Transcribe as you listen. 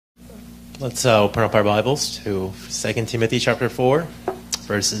Let's open up our Bibles to 2 Timothy chapter 4,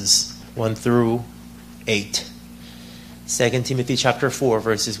 verses 1 through 8. 2 Timothy chapter 4,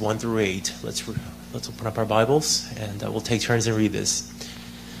 verses 1 through 8. Let's open up our Bibles, and we'll take turns and read this.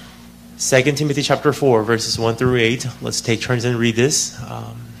 2 Timothy chapter 4, verses 1 through 8. Let's take turns and read this.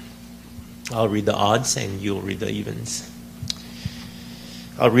 I'll read the odds, and you'll read the evens.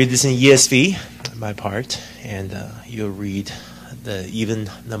 I'll read this in ESV, my part, and you'll read the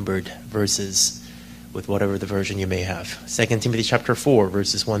even-numbered verses with whatever the version you may have. 2 Timothy chapter 4,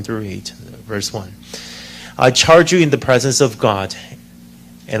 verses 1 through 8. Verse 1. I charge you in the presence of God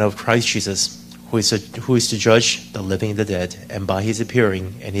and of Christ Jesus, who is to judge the living and the dead, and by his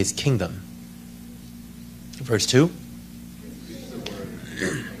appearing and his kingdom. Verse 2.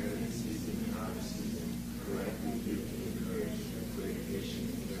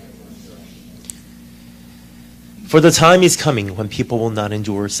 For the time is coming when people will not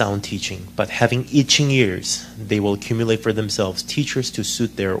endure sound teaching, but having itching ears, they will accumulate for themselves teachers to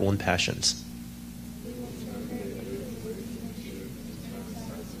suit their own passions.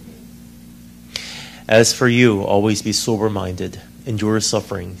 As for you, always be sober-minded, endure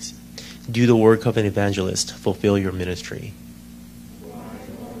sufferings, do the work of an evangelist, fulfill your ministry.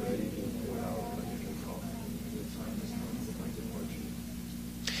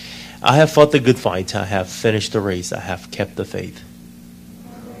 I have fought the good fight, I have finished the race, I have kept the faith.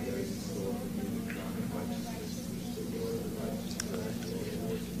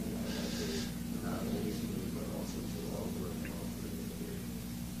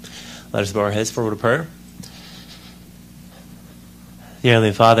 Let us bow our heads for a word of prayer. Dear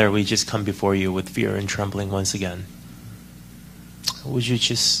Heavenly Father, we just come before you with fear and trembling once again. Would you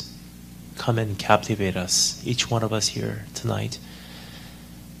just come and captivate us, each one of us here tonight?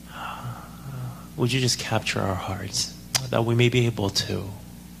 Would you just capture our hearts, that we may be able to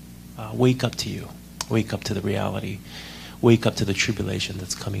wake up to you, wake up to the reality, wake up to the tribulation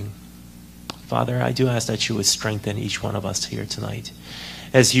that's coming. Father, I do ask that you would strengthen each one of us here tonight.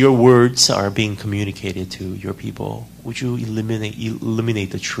 As your words are being communicated to your people, would you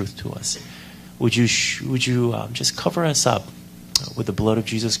illuminate the truth to us? Would you just cover us up with the blood of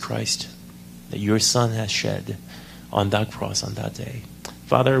Jesus Christ that your Son has shed on that cross on that day?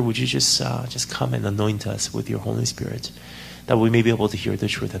 Father, would you just come and anoint us with your Holy Spirit, that we may be able to hear the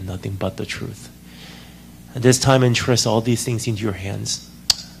truth and nothing but the truth. At this time, entrust all these things into your hands.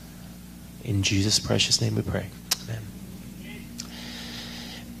 In Jesus' precious name we pray. Amen.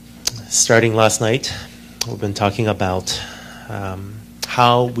 Starting last night, we've been talking about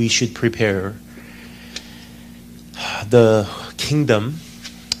how we should prepare the kingdom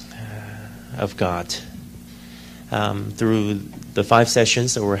of God. Through the 5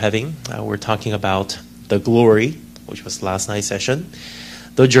 sessions that we're having, we're talking about the glory, which was last night's session,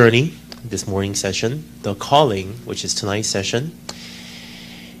 the journey, this morning's session, the calling, which is tonight's session.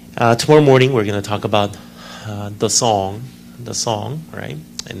 Tomorrow morning, we're going to talk about the song, right?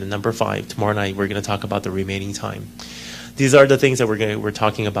 And the number 5. Tomorrow night, we're going to talk about the remaining time. These are the things that we're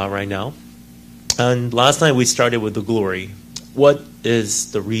talking about right now. And last night, we started with the glory. What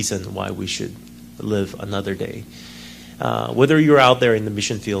is the reason why we should live another day? Whether you're out there in the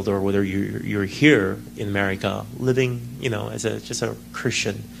mission field or whether you're here in America living, as just a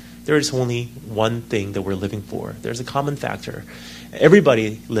Christian, there is only one thing that we're living for. There's a common factor.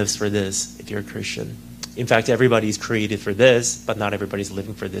 Everybody lives for this if you're a Christian. In fact, everybody's created for this, but not everybody's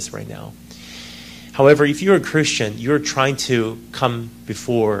living for this right now. However, if you're a Christian, you're trying to come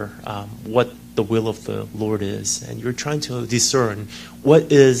before what the will of the Lord is, and you're trying to discern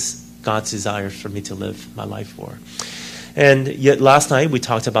what is God's desire for me to live my life for. And yet last night we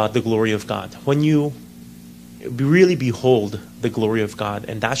talked about the glory of God. When you really behold the glory of God,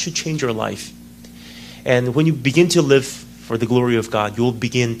 and that should change your life. And when you begin to live for the glory of God, you'll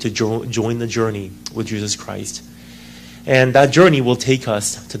begin to join the journey with Jesus Christ. And that journey will take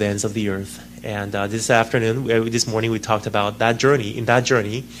us to the ends of the earth. And this morning we talked about that journey. In that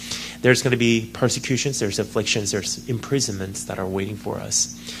journey, there's going to be persecutions, there's afflictions, there's imprisonments that are waiting for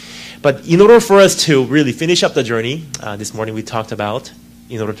us. But in order for us to really finish up the journey, this morning we talked about,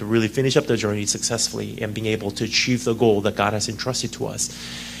 in order to really finish up the journey successfully and being able to achieve the goal that God has entrusted to us,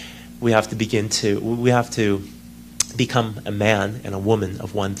 we have to become a man and a woman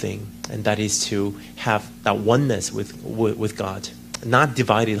of one thing, and that is to have that oneness with God. Not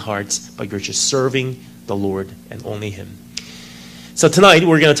divided hearts, but you're just serving the Lord and only Him. So tonight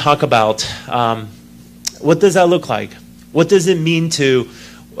we're going to talk about what does that look like? What does it mean to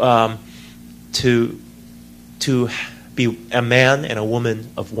be a man and a woman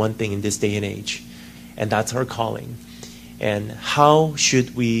of one thing in this day and age? And that's our calling. And how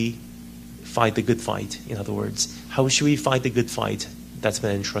should we fight the good fight? In other words, how should we fight the good fight that's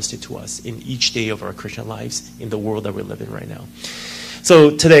been entrusted to us in each day of our Christian lives in the world that we live in right now?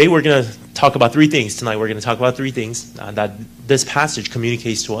 So today we're going to talk about three things. Tonight we're going to talk about three things that this passage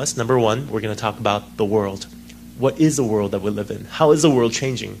communicates to us. Number one, we're going to talk about the world. What is the world that we live in? How is the world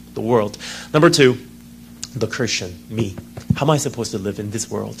changing the world? Number two, the Christian, me. How am I supposed to live in this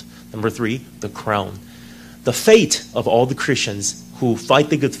world? Number three, the crown. The fate of all the Christians who fight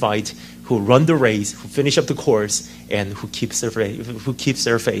the good fight, who run the race, who finish up the course, and who keeps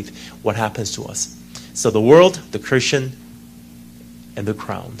their faith, what happens to us? So the world, the Christian, and the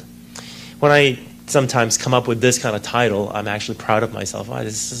crown. When I sometimes come up with this kind of title, I'm actually proud of myself.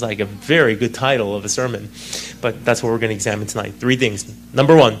 This is like a very good title of a sermon. But that's what we're going to examine tonight. Three things.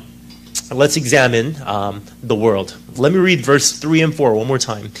 Number one, let's examine the world. Let me read verse 3 and 4 one more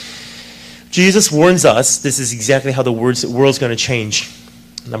time. Jesus warns us, this is exactly how the world's going to change.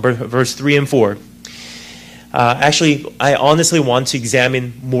 Verse 3 and 4. Actually, I honestly want to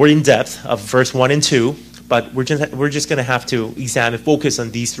examine more in depth of verse 1 and 2, but we're just going to have to focus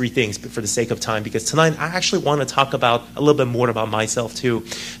on these three things for the sake of time, because tonight I actually want to talk about a little bit more about myself too,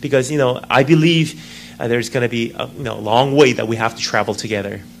 because I believe there's going to be a long way that we have to travel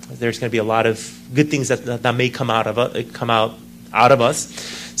together. There's going to be a lot of good things that may come out of us.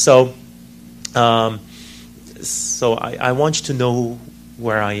 So I want you to know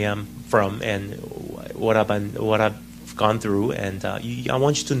where I am from and what I've gone through, and I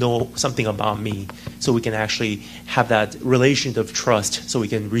want you to know something about me, so we can actually have that relation of trust, so we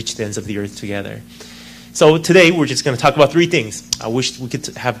can reach the ends of the earth together. So today we're just going to talk about three things. I wish we could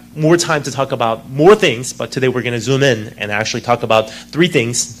have more time to talk about more things, but today we're going to zoom in and actually talk about three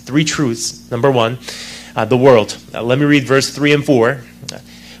things, three truths. Number one, the world. Let me read verse 3 and 4.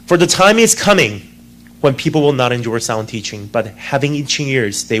 For the time is coming when people will not endure sound teaching, but having itching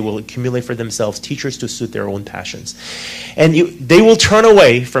ears, they will accumulate for themselves teachers to suit their own passions. And they will turn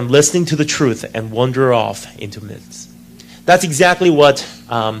away from listening to the truth and wander off into myths. That's exactly what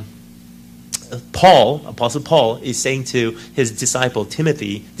Apostle Paul is saying to his disciple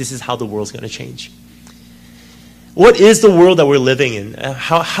Timothy. This is how the world's going to change. What is the world that we're living in?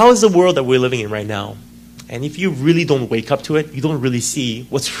 How is the world that we're living in right now? And if you really don't wake up to it, you don't really see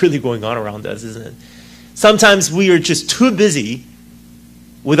what's really going on around us, isn't it? Sometimes we are just too busy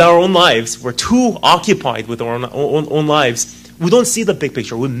with our own lives. We're too occupied with our own lives. We don't see the big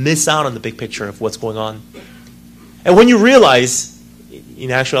picture. We miss out on the big picture of what's going on. And when you realize,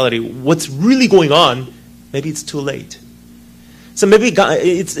 in actuality, what's really going on, maybe it's too late. So maybe God,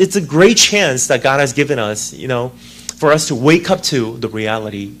 it's a great chance that God has given us, for us to wake up to the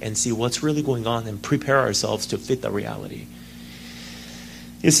reality and see what's really going on and prepare ourselves to fit the reality.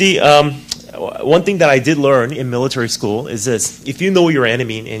 You see, one thing that I did learn in military school is this: if you know your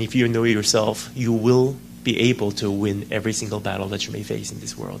enemy and if you know yourself, you will be able to win every single battle that you may face in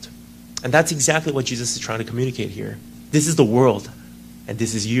this world. And that's exactly what Jesus is trying to communicate here. This is the world, and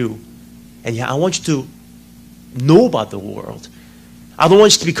this is you. And I want you to know about the world. I don't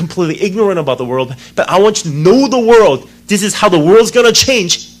want you to be completely ignorant about the world, but I want you to know the world. This is how the world's going to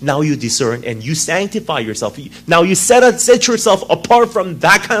change. Now you discern and you sanctify yourself. Now you set yourself apart from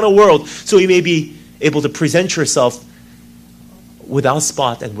that kind of world, so you may be able to present yourself without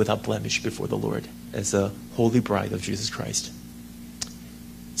spot and without blemish before the Lord as a holy bride of Jesus Christ.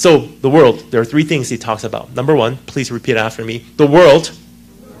 So the world, there are three things he talks about. Number one, please repeat after me. The world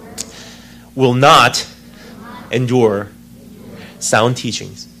will not endure sound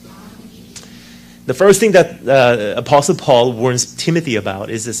teachings. The first thing that Apostle Paul warns Timothy about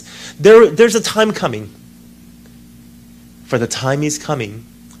is this: there's a time coming, for the time is coming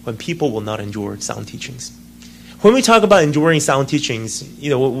when people will not endure sound teachings. When we talk about enduring sound teachings,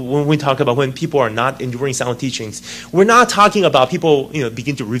 when we talk about when people are not enduring sound teachings, we're not talking about people,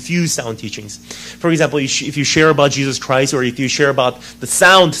 begin to refuse sound teachings. For example, if you share about Jesus Christ, or if you share about the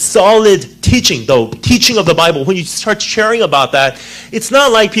sound, solid teaching, the teaching of the Bible, when you start sharing about that, it's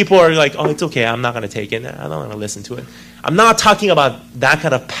not like people are like, oh, it's okay, I'm not going to take it, I don't want to listen to it. I'm not talking about that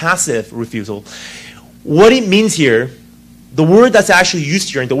kind of passive refusal. What it means here, the word that's actually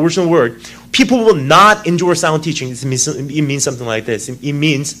used here in the original word, people will not endure sound teaching. It means something like this. It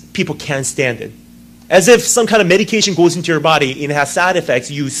means people can't stand it. As if some kind of medication goes into your body and it has side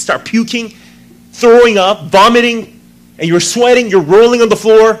effects. You start puking, throwing up, vomiting, and you're sweating, you're rolling on the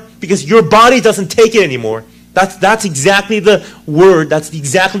floor because your body doesn't take it anymore. That's exactly the word, that's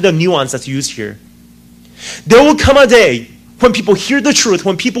exactly the nuance that's used here. There will come a day when people hear the truth,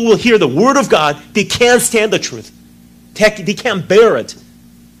 when people will hear the word of God, they can't stand the truth. They can't bear it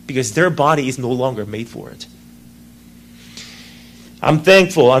because their body is no longer made for it. I'm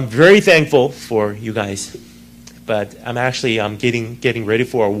thankful. I'm very thankful for you guys. But I'm getting ready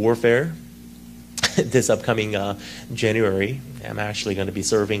for a warfare this upcoming January. I'm actually going to be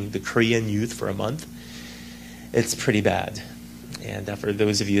serving the Korean youth for a month. It's pretty bad. And for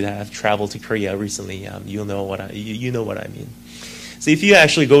those of you that have traveled to Korea recently, you know what I mean. So if you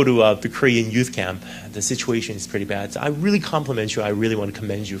actually go to the Korean youth camp, the situation is pretty bad. So I really compliment you. I really want to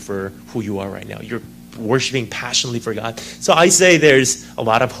commend you for who you are right now. You're worshiping passionately for God. So I say there's a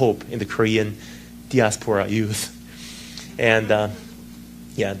lot of hope in the Korean diaspora youth. And the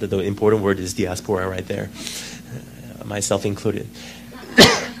important word is diaspora right there, myself included.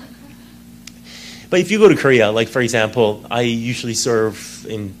 But if you go to Korea, like for example, I usually serve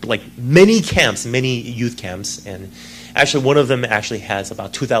in like many youth camps, and actually one of them actually has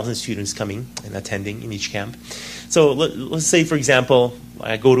about 2,000 students coming and attending in each camp. So let's say, for example,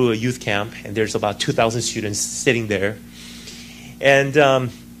 I go to a youth camp and there's about 2,000 students sitting there, and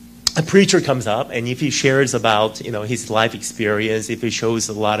a preacher comes up, and if he shares about his life experience, if he shows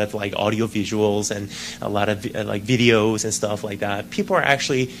a lot of like audio visuals and a lot of like videos and stuff like that, people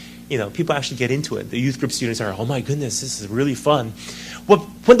actually get into it. The youth group students are, oh my goodness, this is really fun. Well,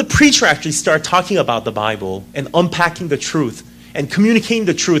 when the preacher actually starts talking about the Bible and unpacking the truth and communicating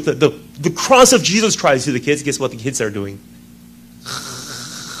the truth, the cross of Jesus Christ to the kids, guess what the kids are doing?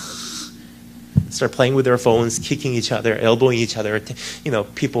 Start playing with their phones, kicking each other, elbowing each other.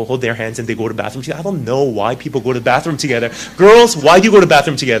 People hold their hands and they go to the bathroom together. I don't know why people go to the bathroom together. Girls, why do you go to the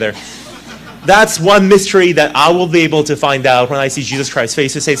bathroom together? That's one mystery that I will be able to find out when I see Jesus Christ's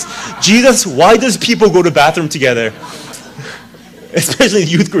face. It says, Jesus, why does people go to the bathroom together? Especially in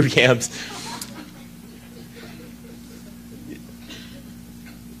youth group camps.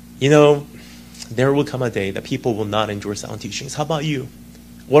 There will come a day that people will not endure sound teachings. How about you?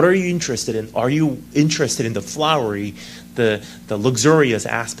 What are you interested in? Are you interested in the flowery, the luxurious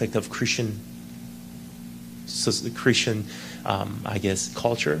aspect of Christian,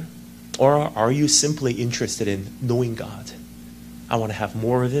 culture? Or are you simply interested in knowing God? I want to have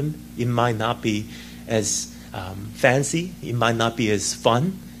more of Him. It might not be as fancy. It might not be as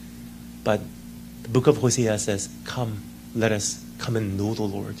fun. But the book of Hosea says, come, let us come and know the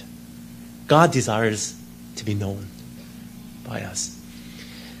Lord. God desires to be known by us.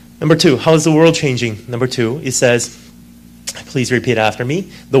 Number 2, how is the world changing? Number 2, it says, please repeat after me.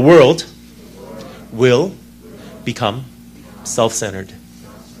 The world will become self-centered.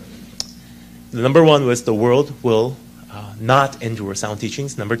 The number 1 was the world will not endure sound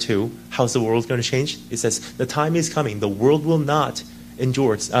teachings. Number 2, how's the world going to change? It says the time is coming. The world will not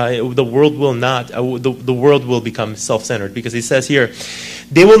endure. The world will become self-centered, because it says here,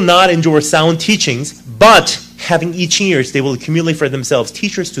 they will not endure sound teachings, but having itching ears, they will accumulate for themselves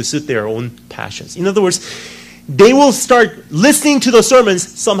teachers to suit their own passions. In other words, they will start listening to the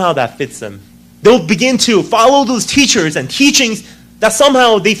sermons somehow that fits them. They'll begin to follow those teachers and teachings that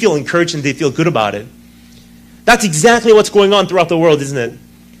somehow they feel encouraged and they feel good about it. That's exactly what's going on throughout the world, isn't it?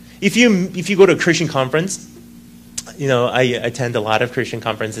 If you go to a Christian conference, I attend a lot of Christian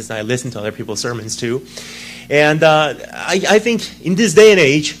conferences and I listen to other people's sermons too. And I think in this day and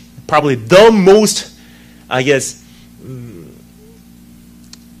age, probably the most, the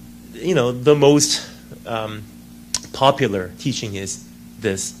most popular teaching is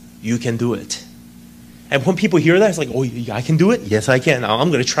this: you can do it. And when people hear that, it's like, oh, I can do it? Yes, I can.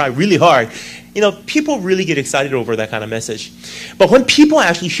 I'm going to try really hard. People really get excited over that kind of message. But when people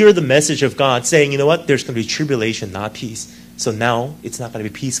actually hear the message of God saying, you know what, there's going to be tribulation, not peace. So now it's not going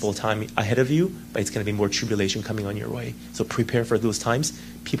to be peaceful time ahead of you, but it's going to be more tribulation coming on your way. So prepare for those times.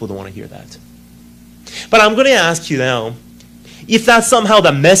 People don't want to hear that. But I'm going to ask you now, if that somehow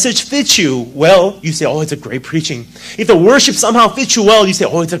the message fits you well, you say, oh, it's a great preaching. If the worship somehow fits you well, you say,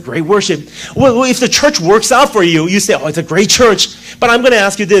 oh, it's a great worship. Well, if the church works out for you, you say, oh, it's a great church. But I'm going to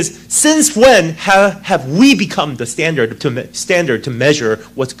ask you this: since when have we become the standard to measure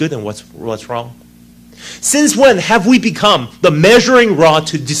what's good and what's wrong? Since when have we become the measuring rod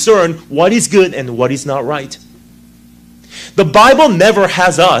to discern what is good and what is not right? The Bible never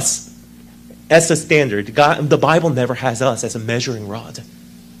has us as a standard. The Bible never has us as a measuring rod.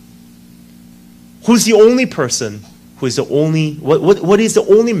 Who's the only person who is the only, what is the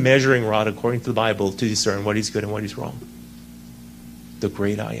only measuring rod according to the Bible to discern what is good and what is wrong? The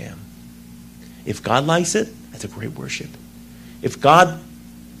great I am. If God likes it, it's a great worship. If God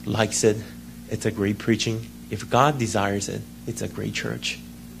likes it, it's a great preaching. If God desires it, it's a great church.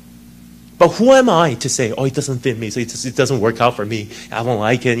 But who am I to say, oh, it doesn't fit me, so it doesn't work out for me. I don't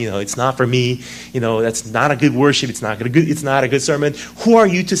like it, it's not for me. That's not a good worship. It's not a good sermon. Who are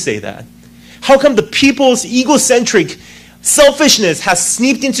you to say that? How come the people's egocentric selfishness has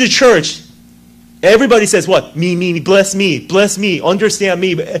sneaked into the church. Everybody says what? Me, bless me, understand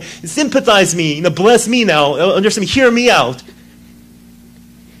me, sympathize me, bless me now, understand me, hear me out.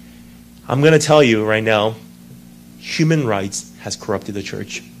 I'm going to tell you right now, human rights has corrupted the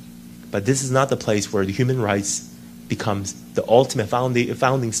church. But this is not the place where the human rights becomes the ultimate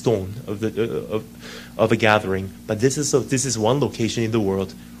founding stone of a gathering. But this is one location in the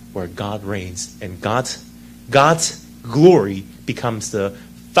world where God reigns, and God's glory becomes the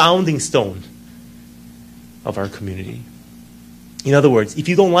founding stone of our community. In other words, if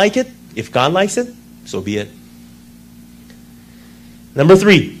you don't like it, if God likes it, so be it. Number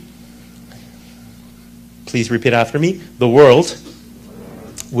 3. Please repeat after me. The world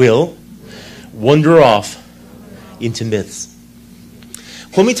will wander off into myths.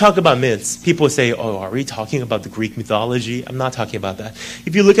 When we talk about myths, people say, oh, are we talking about the Greek mythology? I'm not talking about that.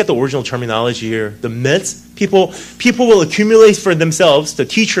 If you look at the original terminology here, the myths, people will accumulate for themselves, the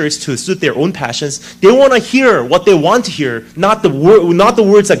teachers, to suit their own passions. They want to hear what they want to hear, not the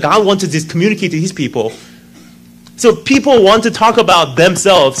words that God wants to communicate to his people. So people want to talk about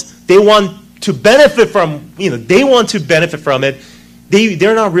themselves. They want to benefit from, they want to benefit from it.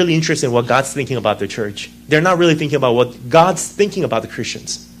 They're not really interested in what God's thinking about the church. They're not really thinking about what God's thinking about the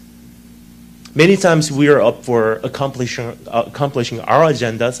Christians. Many times we are up for accomplishing our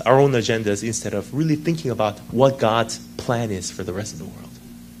agendas, our own agendas, instead of really thinking about what God's plan is for the rest of the world.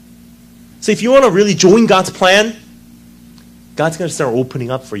 So if you want to really join God's plan, God's going to start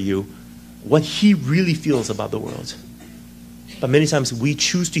opening up for you what he really feels about the world. But many times we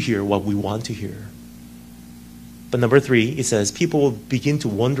choose to hear what we want to hear. But number 3, it says people will begin to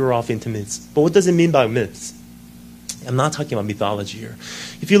wander off into myths. But what does it mean by myths? I'm not talking about mythology here.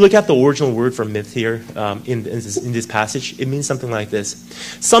 If you look at the original word for myth here in this passage, it means something like this.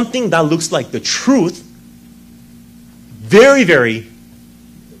 Something that looks like the truth, very, very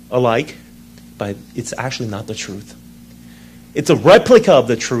alike, but it's actually not the truth. It's a replica of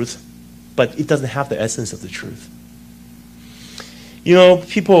the truth, but it doesn't have the essence of the truth.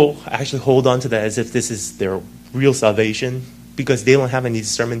 People actually hold on to that as if this is their real salvation, because they don't have any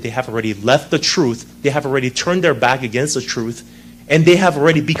discernment. They have already left the truth. They have already turned their back against the truth, and they have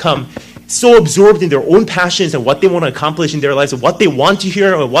already become so absorbed in their own passions and what they want to accomplish in their lives, and what they want to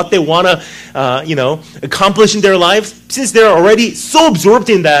hear, or what they want to accomplish in their lives. Since they're already so absorbed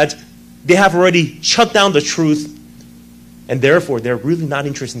in that, they have already shut down the truth, and therefore they're really not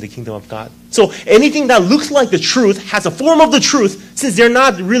interested in the kingdom of God. So anything that looks like the truth, has a form of the truth, since they're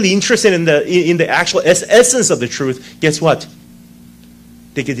not really interested in the actual essence of the truth, guess what?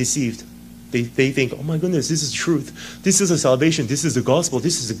 They get deceived. They think, oh my goodness, this is truth. This is a salvation. This is the gospel.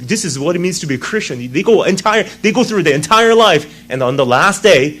 This is what it means to be a Christian. They go through the entire life, and on the last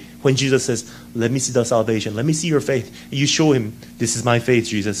day, when Jesus says, let me see the salvation, let me see your faith, you show him, this is my faith,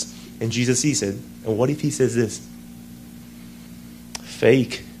 Jesus. And Jesus sees it. And what if he says this?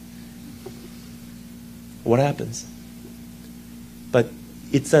 Fake. What happens? But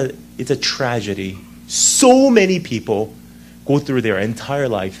it's a tragedy. So many people go through their entire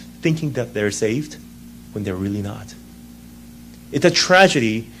life thinking that they're saved when they're really not. It's a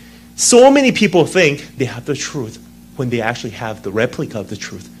tragedy. So many people think they have the truth when they actually have the replica of the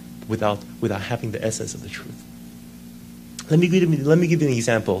truth without having the essence of the truth. Let me give you an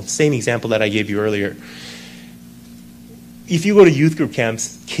example. Same example that I gave you earlier. If you go to youth group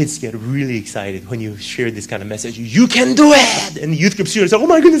camps, kids get really excited when you share this kind of message. You can do it! And the youth group students say, oh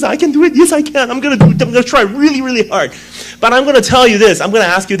my goodness, I can do it. Yes, I can. I'm going to do it. I'm going to try really, really hard. But I'm going to tell you this. I'm going to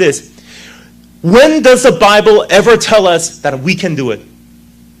ask you this. When does the Bible ever tell us that we can do it?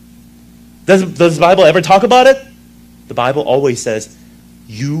 Does the Bible ever talk about it? The Bible always says,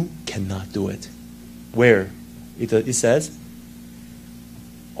 you cannot do it. Where? It says,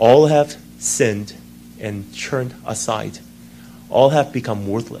 all have sinned and turned aside. All have become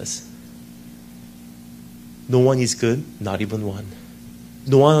worthless. No one is good, not even one.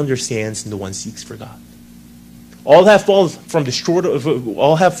 No one understands, no one seeks for God. All have fall short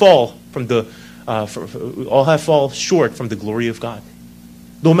from the glory of God.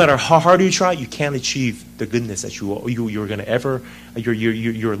 No matter how hard you try, you can't achieve the goodness that you're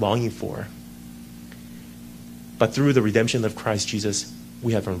longing for. But through the redemption of Christ Jesus,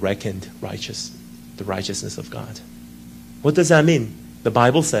 we have been reckoned righteous, the righteousness of God. What does that mean? The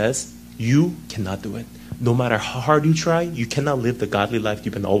Bible says you cannot do it. No matter how hard you try, you cannot live the godly life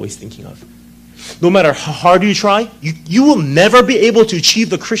you've been always thinking of. No matter how hard you try, you will never be able to achieve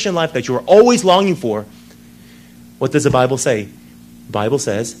the Christian life that you are always longing for. What does the Bible say? The Bible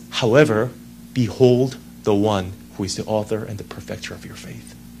says, however, behold the one who is the author and the perfecter of your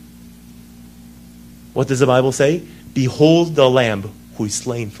faith. What does the Bible say? Behold the Lamb who is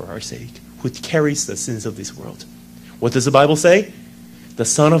slain for our sake, who carries the sins of this world. What does the Bible say? The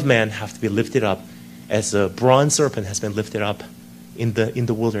Son of Man has to be lifted up as a bronze serpent has been lifted up in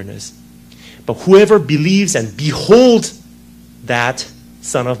the wilderness. But whoever believes and beholds that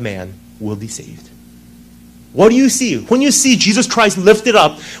Son of Man will be saved. What do you see? When you see Jesus Christ lifted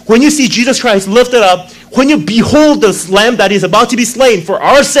up, when you behold the Lamb that is about to be slain for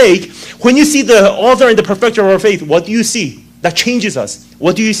our sake, when you see the author and the perfecter of our faith, what do you see? That changes us.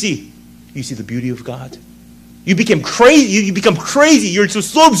 What do you see? You see the beauty of God. You become crazy. You're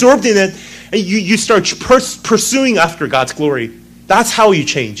so absorbed in it, and you start pursuing after God's glory. That's how you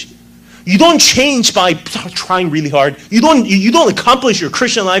change. You don't change by trying really hard. You don't accomplish your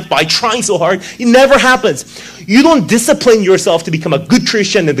Christian life by trying so hard. It never happens. You don't discipline yourself to become a good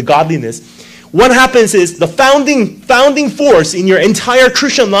Christian in the godliness. What happens is the founding force in your entire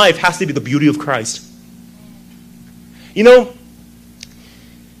Christian life has to be the beauty of Christ.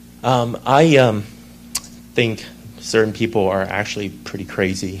 I think certain people are actually pretty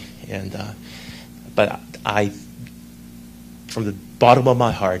crazy, but from the bottom of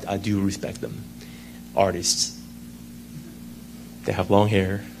my heart, I do respect them. Artists, they have long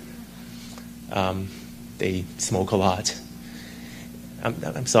hair, they smoke a lot.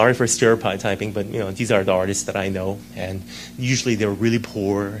 I'm sorry for stereotyping, but these are the artists that I know, and usually they're really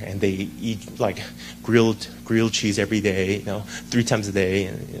poor, and they eat like grilled cheese every day, 3 times a day,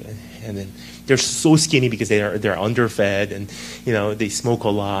 and then they're so skinny because they're underfed, and they smoke a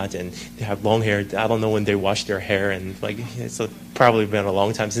lot, and they have long hair. I don't know when they wash their hair, and it's probably been a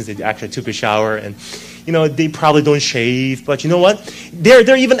long time since they actually took a shower, and they probably don't shave. But you know what?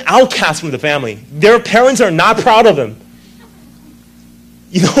 They're even outcasts from the family. Their parents are not proud of them.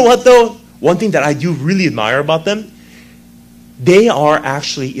 You know what though? One thing that I do really admire about them, they are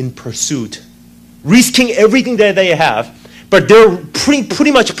actually in pursuit, risking everything that they have, but they're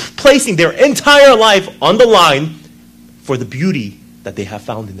pretty much placing their entire life on the line for the beauty that they have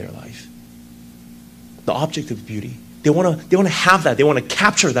found in their life. The object of beauty. They want to have that. They want to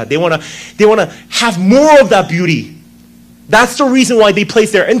capture that. They want to have more of that beauty. That's the reason why they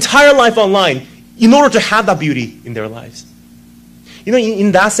place their entire life online, in order to have that beauty in their lives.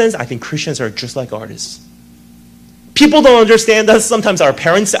 In that sense, I think Christians are just like artists. People don't understand us. Sometimes our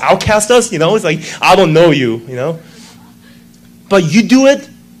parents outcast us. It's like, I don't know you, But you do it,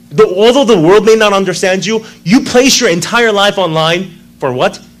 although the world may not understand you, you place your entire life online for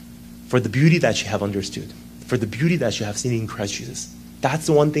what? For the beauty that you have understood. For the beauty that you have seen in Christ Jesus. That's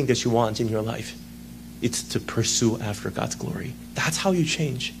the one thing that you want in your life. It's to pursue after God's glory. That's how you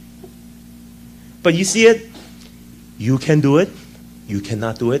change. But you see it? You can do it. You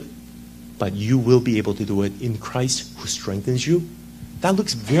cannot do it, but you will be able to do it in Christ who strengthens you. That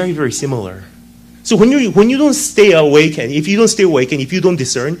looks very, very similar. So when you don't stay awake, and if you don't stay awake, and if you don't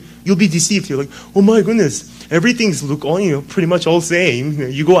discern, you'll be deceived. You're like, oh my goodness, everything's pretty much all same.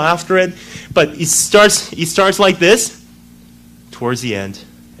 You go after it, but it starts like this. Towards the end,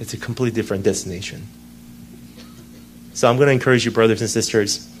 it's a completely different destination. So I'm going to encourage you, brothers and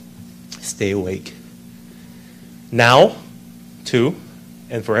sisters, stay awake. Now, 2,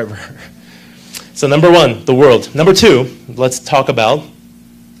 and forever. So number 1, the world. Number 2, let's talk about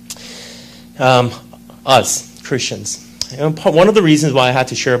us, Christians. One of the reasons why I had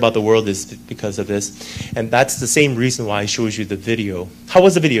to share about the world is because of this, and that's the same reason why I showed you the video. How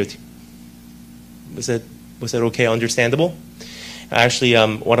was the video? Was it okay, understandable? Actually,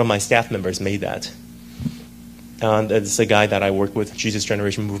 one of my staff members made that. It's a guy that I work with, Jesus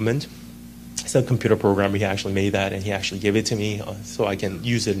Generation Movement. It's a computer programmer. He actually made that, and he actually gave it to me so I can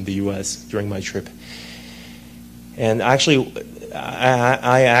use it in the U.S. during my trip. And actually,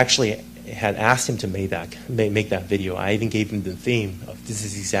 I actually had asked him to make that video. I even gave him the theme of this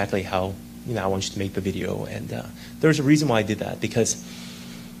is exactly how I want you to make the video. And there's a reason why I did that, because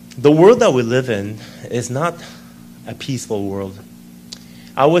the world that we live in is not a peaceful world.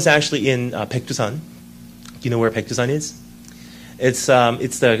 I was actually in Paektusan. Do you know where Paektusan is? It's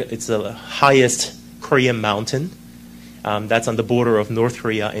the highest Korean mountain that's on the border of North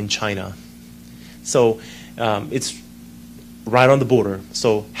Korea and China. So it's right on the border.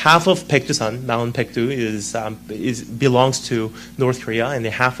 So half of Paektusan, Mount Paektu, belongs to North Korea, and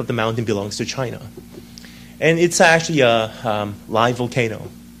half of the mountain belongs to China. And it's actually a live volcano,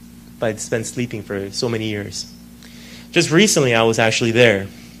 but it's been sleeping for so many years. Just recently, I was actually there.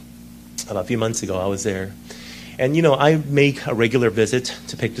 About a few months ago, I was there. And, I make a regular visit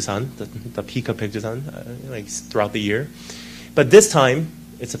to Paektusan, the peak of Paektusan, throughout the year. But this time,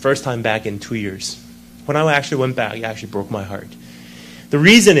 it's the first time back in 2 years. When I actually went back, it actually broke my heart. The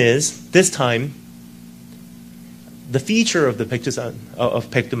reason is, this time, the feature of the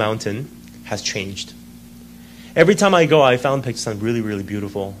Paektu Mountain has changed. Every time I go, I found Paektusan really, really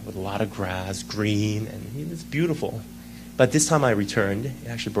beautiful, with a lot of grass, green, and it's beautiful. But this time I returned, it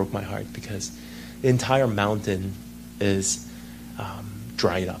actually broke my heart because the entire mountain is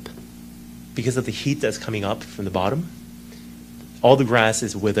dried up. Because of the heat that's coming up from the bottom, all the grass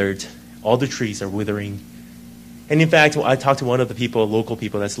is withered, all the trees are withering. And in fact, I talked to one of the people, local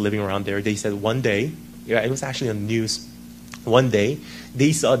people that's living around there. They said one day, it was actually on the news, one day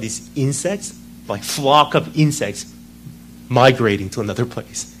they saw these insects, like flock of insects, migrating to another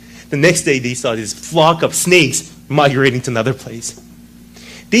place. The next day they saw this flock of snakes migrating to another place.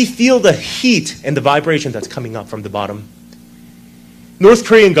 They feel the heat and the vibration that's coming up from the bottom. North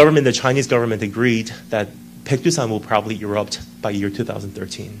Korean government, the Chinese government agreed that Paektusan will probably erupt by year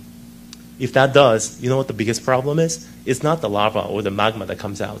 2013. If that does, you know what the biggest problem is? It's not the lava or the magma that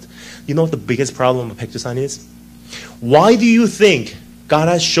comes out. You know what the biggest problem of Paektusan is? Why do you think God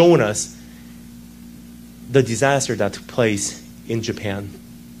has shown us the disaster that took place in Japan?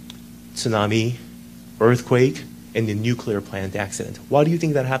 Tsunami, earthquake, and the nuclear plant accident. Why do you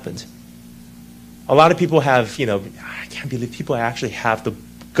think that happened? A lot of people have, I can't believe people actually have the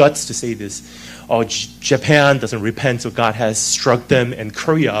guts to say this. Oh, Japan doesn't repent, so God has struck them, and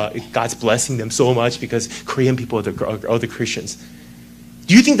Korea, God's blessing them so much because Korean people are the Christians.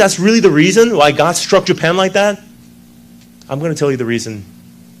 Do you think that's really the reason why God struck Japan like that? I'm going to tell you the reason.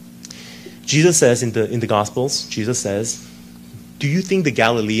 Jesus says in the Gospels, Jesus says, do you think the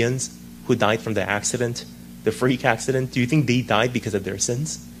Galileans who died from the accident, the freak accident, do you think they died because of their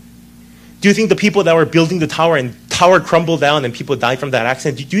sins? Do you think the people that were building the tower and tower crumbled down and people died from that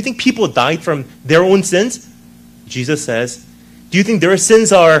accident, do you think people died from their own sins? Jesus says, do you think their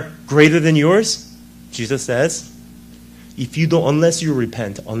sins are greater than yours? Jesus says, unless you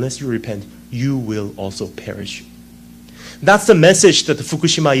repent, you will also perish. That's the message that the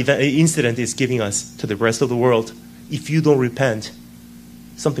Fukushima incident is giving us to the rest of the world. If you don't repent,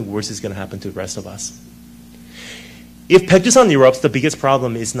 something worse is going to happen to the rest of us. If Paektusan erupts, the biggest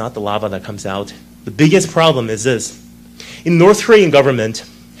problem is not the lava that comes out. The biggest problem is this. In North Korean government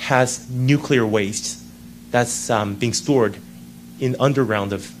has nuclear waste that's being stored in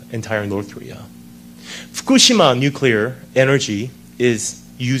underground of entire North Korea. Fukushima nuclear energy is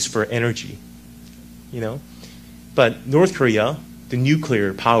used for energy, But North Korea, the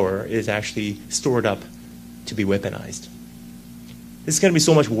nuclear power is actually stored up to be weaponized. It's going to be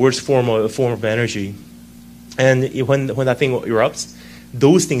so much worse form of energy. And when that thing erupts,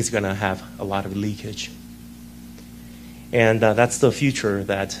 those things are going to have a lot of leakage. And that's the future,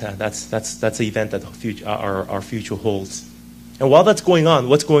 that's the event that our future holds. And while that's going on,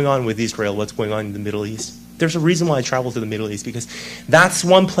 what's going on with Israel, what's going on in the Middle East? There's a reason why I travel to the Middle East, because that's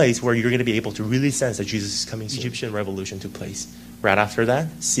one place where you're going to be able to really sense that Jesus is coming. The Egyptian revolution took place. Right after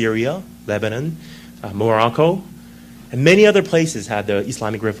that, Syria, Lebanon, Morocco, and many other places had the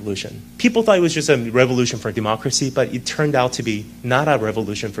Islamic revolution. People thought it was just a revolution for democracy, but it turned out to be not a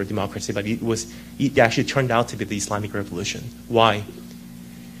revolution for democracy, but it actually turned out to be the Islamic revolution. Why?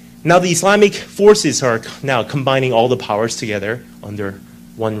 Now the Islamic forces are now combining all the powers together under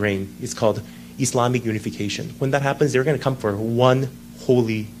one reign. It's called Islamic unification. When that happens, they're going to come for one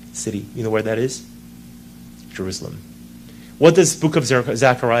holy city. You know where that is? Jerusalem. What does the book of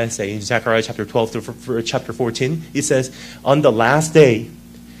Zechariah say? In Zechariah chapter 12 to chapter 14, it says, on the last day,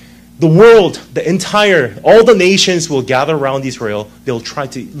 the world, all the nations will gather around Israel. They'll try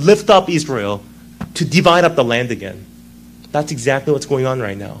to lift up Israel to divide up the land again. That's exactly what's going on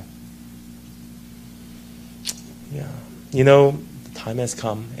right now. Yeah. The time has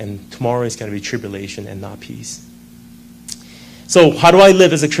come, and tomorrow is going to be tribulation and not peace. So how do I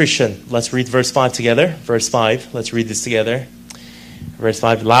live as a Christian? Let's read verse 5 together. Verse 5, let's read this together. Verse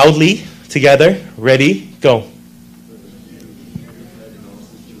 5, loudly, together, ready, go.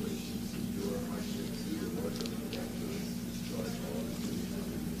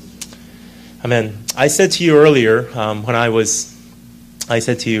 Amen. I said to you earlier, this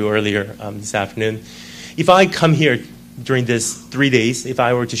afternoon, if I come here during this 3 days, if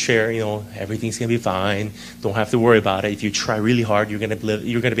I were to share, everything's going to be fine, don't have to worry about it. If you try really hard, you're going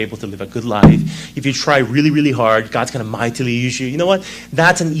to be able to live a good life. If you try really, really hard, God's going to mightily use you. You know what?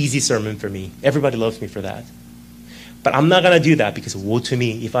 That's an easy sermon for me. Everybody loves me for that. But I'm not going to do that because woe to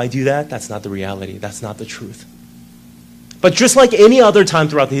me. If I do that, that's not the reality. That's not the truth. But just like any other time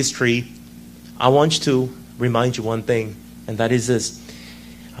throughout the history, I want to remind you one thing, and that is this.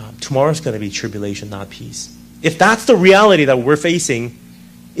 Tomorrow's going to be tribulation, not peace. If that's the reality that we're facing,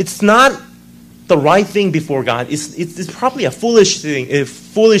 it's not the right thing before God. It's probably a foolish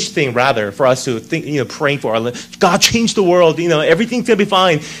thing rather for us to think, praying for our God change the world, everything's going to be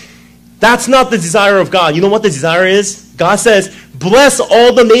fine. That's not the desire of God. You know what the desire is? God says, bless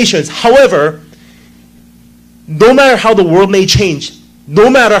all the nations. However, no matter how the world may change, no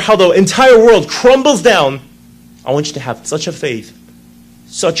matter how the entire world crumbles down, I want you to have such a faith,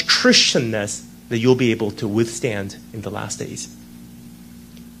 such Christianness that you'll be able to withstand in the last days.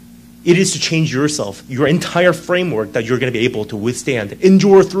 It is to change yourself, your entire framework that you're going to be able to withstand,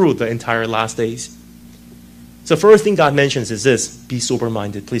 endure through the entire last days. So first thing God mentions is this, be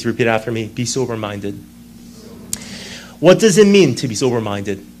sober-minded. Please repeat after me, be sober-minded. What does it mean to be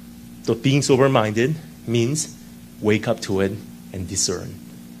sober-minded? So being sober-minded means wake up to it and discern.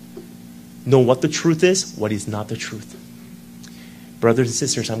 Know what the truth is, what is not the truth. Brothers and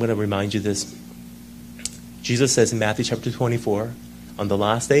sisters, I'm going to remind you this. Jesus says in Matthew chapter 24, on the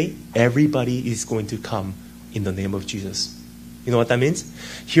last day, everybody is going to come in the name of Jesus. You know what that means?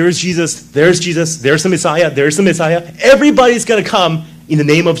 Here's Jesus, there's the Messiah, there's the Messiah. Everybody's going to come in the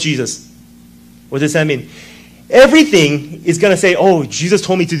name of Jesus. What does that mean? Everything is going to say, oh, Jesus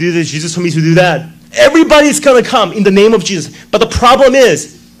told me to do this, Jesus told me to do that. Everybody's going to come in the name of Jesus. But the problem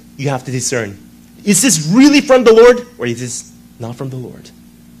is, you have to discern. Is this really from the Lord, or is this not from the Lord?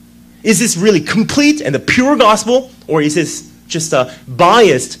 Is this really complete and the pure gospel, or is this just a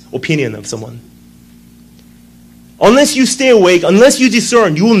biased opinion of someone? Unless you stay awake, unless you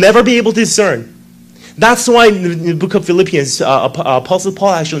discern, you will never be able to discern. That's why in the book of Philippians, Apostle Paul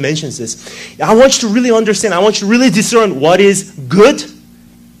actually mentions this. I want you to really understand, I want you to really discern what is good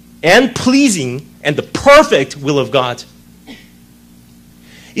and pleasing and the perfect will of God.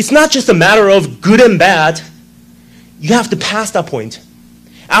 It's not just a matter of good and bad. You have to pass that point.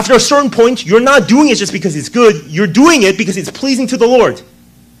 After a certain point, you're not doing it just because it's good. You're doing it because it's pleasing to the Lord.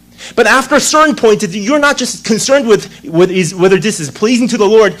 But after a certain point, you're not just concerned with whether this is pleasing to the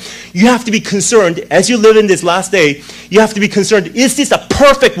Lord. You have to be concerned, as you live in this last day, you have to be concerned, is this a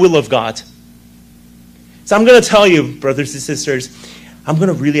perfect will of God? So I'm going to tell you, brothers and sisters, I'm going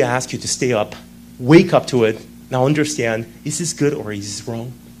to really ask you to stay up, wake up to it. Now understand, is this good or is this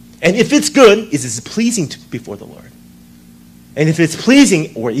wrong? And if it's good, is this pleasing before the Lord? And if it's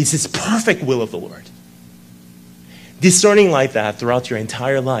pleasing, or is this perfect will of the Lord? Discerning like that throughout your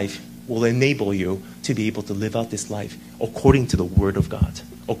entire life will enable you to be able to live out this life according to the Word of God,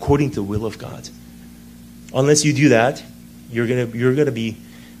 according to the will of God. Unless you do that, you're gonna be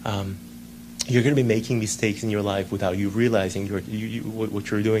making mistakes in your life without you realizing what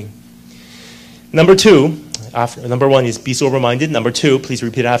you're doing. Number one is be sober-minded. Number two, please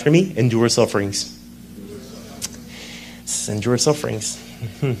repeat after me, endure sufferings. Endure sufferings.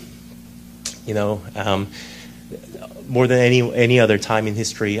 More than any other time in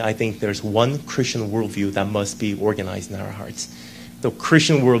history, I think there's one Christian worldview that must be organized in our hearts. The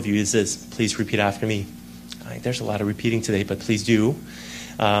Christian worldview is this. Please repeat after me. There's a lot of repeating today, but please do.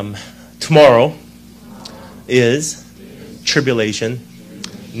 Tomorrow is tribulation,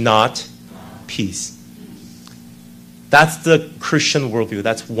 not peace. That's the Christian worldview.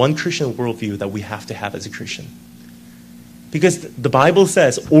 That's one Christian worldview that we have to have as a Christian. Because the Bible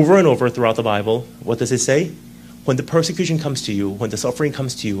says over and over throughout the Bible, what does it say? When the persecution comes to you, when the suffering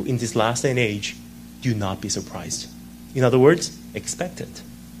comes to you in this last day and age, do not be surprised. In other words, expect it.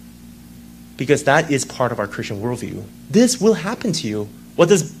 Because that is part of our Christian worldview. This will happen to you. What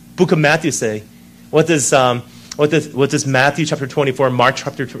does book of Matthew say? What does Matthew chapter 24, Mark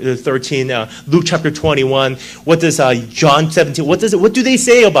chapter 13, Luke chapter 21, what does John 17, what do they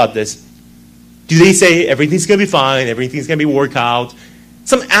say about this? Do they say everything's going to be fine, everything's going to be worked out?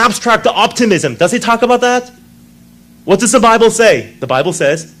 Some abstract optimism. Does it talk about that? What does the Bible say? The Bible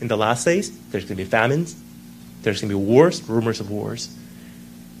says in the last days, there's going to be famines, there's going to be wars, rumors of wars,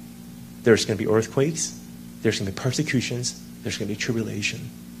 there's going to be earthquakes, there's going to be persecutions, there's going to be tribulation.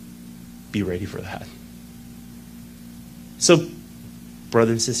 Be ready for that. So,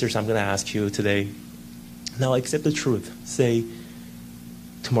 brothers and sisters, I'm going to ask you today, now accept the truth. Say,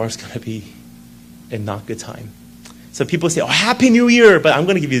 tomorrow's going to be a not good time. So people say, oh, Happy New Year, but I'm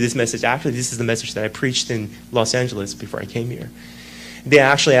going to give you this message. Actually, this is the message that I preached in Los Angeles before I came here. They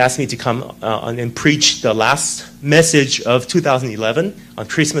actually asked me to come and preach the last message of 2011 on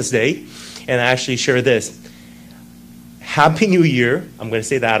Christmas Day, and I actually share this. Happy New Year. I'm going to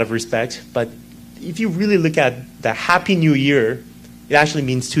say that out of respect, but if you really look at the Happy New Year, it actually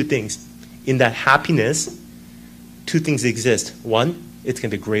means two things. In that happiness, two things exist. One, it's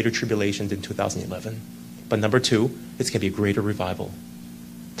going to be greater tribulation than 2011. But number two, it's going to be a greater revival.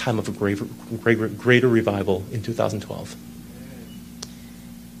 Time of a greater revival in 2012.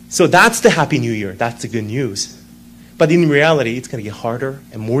 So that's the Happy New Year. That's the good news. But in reality, it's going to get harder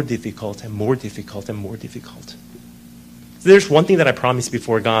and more difficult and more difficult and more difficult. So there's one thing that I promised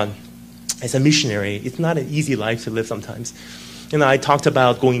before God. As a missionary, it's not an easy life to live sometimes. And I talked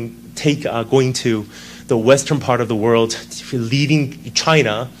about going to the western part of the world, leaving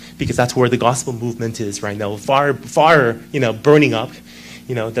China, because that's where the gospel movement is right now. Fire, burning up.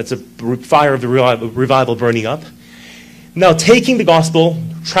 That's a fire of the revival burning up. Now, taking the gospel,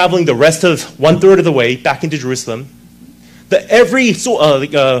 traveling the rest of 1/3 of the way back into Jerusalem, every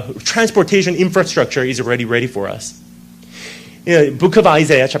transportation infrastructure is already ready for us. In the book of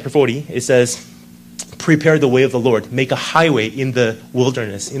Isaiah, chapter 40, it says, prepare the way of the Lord. Make a highway in the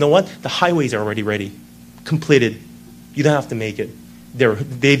wilderness. You know what? The highways are already ready, completed. You don't have to make it.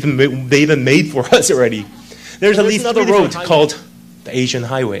 They've been made for us already. There's at least another road called the Asian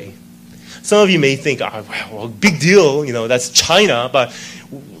Highway. Some of you may think, well, big deal, that's China, but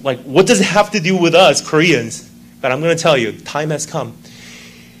what does it have to do with us, Koreans? But I'm going to tell you, time has come.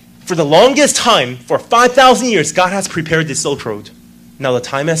 For the longest time, for 5,000 years, God has prepared this Silk Road. Now the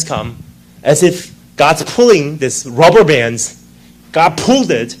time has come, as if God's pulling this rubber bands. God pulled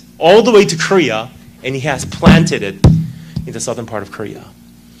it all the way to Korea, and He has planted it in the southern part of Korea.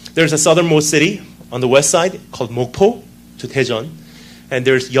 There's a southernmost city on the west side called Mokpo to Daejeon. And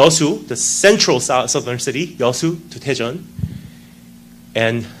there's Yeosu, the central southern city, Yeosu to Daejeon.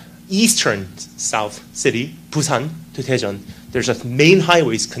 And eastern south city, Busan to Daejeon. There's a main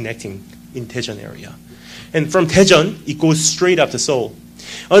highways connecting in Daejeon area. And from Daejeon, it goes straight up to Seoul.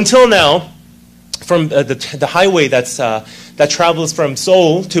 Until now, from the highway that travels from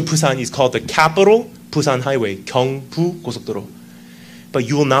Seoul to Busan is called the capital Busan Highway, Gyeongbu 고속도로. But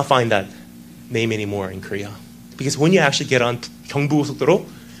you will not find that name anymore in Korea. Because when you actually get on Gyeongbu 고속도로,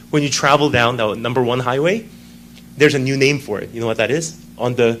 when you travel down the number 1 highway, there's a new name for it. You know what that is?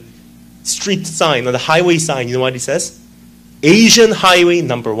 On the street sign, on the highway sign, you know what it says? Asian Highway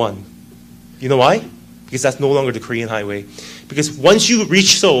number 1. You know why? Because that's no longer the Korean highway. Because once you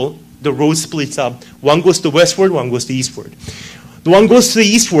reach Seoul, the road splits up. One goes to the westward, one goes to the eastward. The one goes to the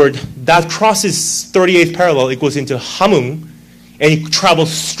eastward, that crosses 38th parallel. It goes into Hamhung, and it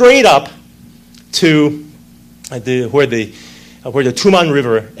travels straight up to where the Tuman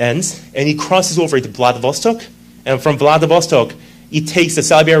River ends, and it crosses over to Vladivostok. And from Vladivostok, it takes the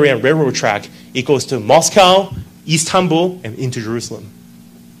Siberian Railroad track. It goes to Moscow, Istanbul, and into Jerusalem.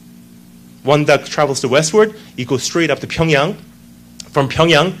 One that travels to westward, it goes straight up to Pyongyang. From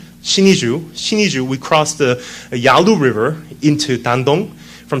Pyongyang, Siniju, we cross the Yalu River into Dandong.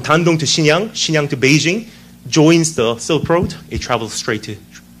 From Dandong to Shenyang to Beijing, joins the Silk Road. It travels straight to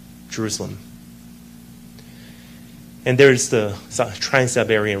Jerusalem. And there's the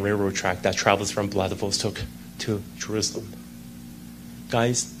Trans-Siberian Railroad track that travels from Vladivostok to Jerusalem.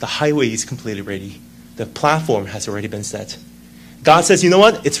 Guys, the highway is completely ready. The platform has already been set. God says, you know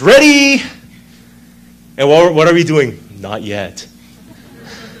what? It's ready! And what are we doing? Not yet.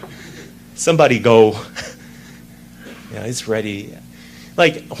 Somebody go. Yeah, it's ready.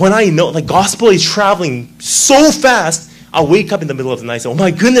 When I know, gospel is traveling so fast, I'll wake up in the middle of the night and say, oh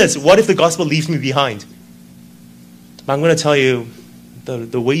my goodness, what if the gospel leaves me behind? But I'm going to tell you,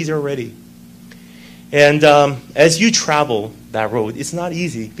 the ways are ready. And as you travel that road, it's not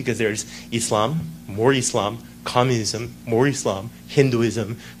easy because there's Islam, more Islam, communism, more Islam,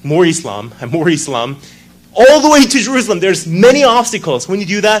 Hinduism, more Islam, and more Islam, all the way to Jerusalem. There's many obstacles. When you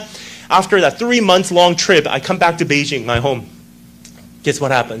do that, after that 3-month-long trip, I come back to Beijing, my home. Guess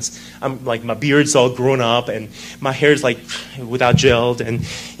what happens? I'm my beard's all grown up, and my hair's without gelled, and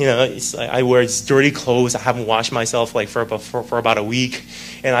I wear dirty clothes. I haven't washed myself for about a week,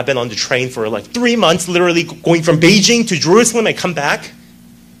 and I've been on the train for 3 months, literally going from Beijing to Jerusalem. I come back,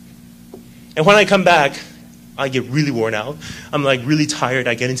 and when I come back, I get really worn out. I'm really tired.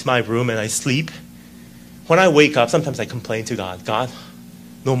 I get into my room and I sleep. When I wake up, sometimes I complain to God. God,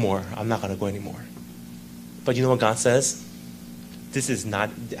 no more. I'm not going to go anymore. But you know what God says? The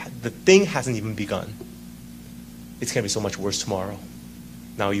thing hasn't even begun. It's going to be so much worse tomorrow.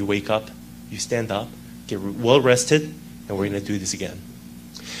 Now you wake up, you stand up, get well rested, and we're going to do this again.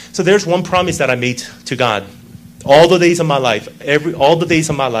 So there's one promise that I made to God. All the days of my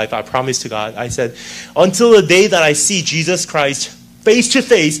life, I promised to God. I said, until the day that I see Jesus Christ face to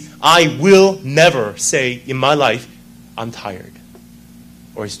face, I will never say in my life, I'm tired,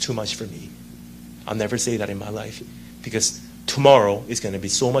 or it's too much for me. I'll never say that in my life, because tomorrow is going to be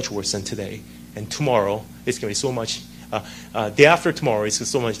so much worse than today, and tomorrow is going to be so much. Day after tomorrow is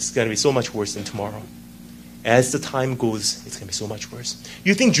going to be so much worse than tomorrow. As the time goes, it's going to be so much worse.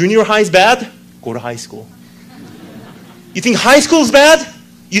 You think junior high is bad? Go to high school. You think high school is bad?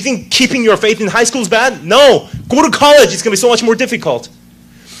 You think keeping your faith in high school is bad? No. Go to college. It's going to be so much more difficult.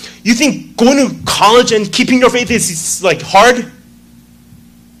 You think going to college and keeping your faith is like hard?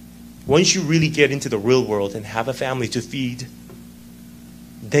 Once you really get into the real world and have a family to feed,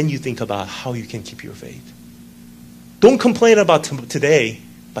 then you think about how you can keep your faith. Don't complain about today,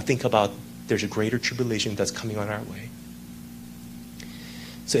 but think about there's a greater tribulation that's coming on our way.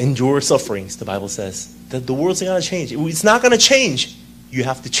 So endure sufferings, the Bible says. That the world's not going to change. It's not going to change. You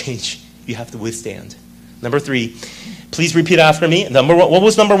have to change. You have to withstand. Number 3, please repeat after me. What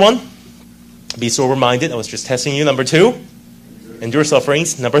was number 1? Be sober-minded. I was just testing you. Number 2, endure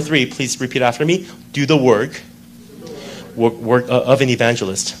sufferings. Number 3, please repeat after me. Do the work of an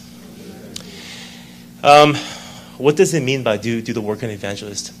evangelist. What does it mean by do the work of an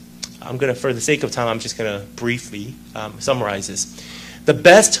evangelist? For the sake of time, I'm just going to briefly summarize this. The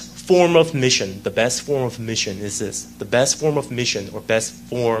best form of mission is this. The best form of mission or best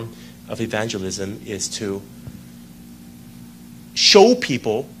form of evangelism is to show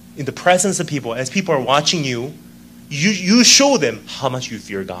people, in the presence of people, as people are watching you, you show them how much you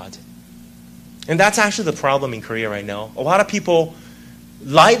fear God. And that's actually the problem in Korea right now. A lot of people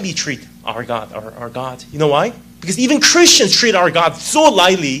lightly treat our God. You know why? Because even Christians treat our God so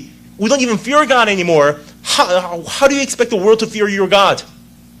lightly, we don't even fear God anymore. How do you expect the world to fear your God?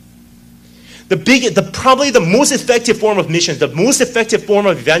 Probably the most effective form of mission, the most effective form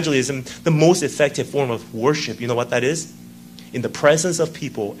of evangelism, the most effective form of worship, you know what that is? In the presence of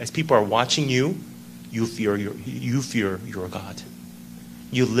people, as people are watching you, you fear your God.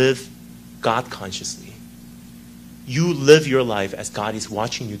 You live God consciously. You live your life as God is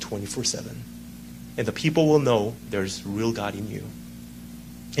watching you 24/7. And the people will know there's real God in you.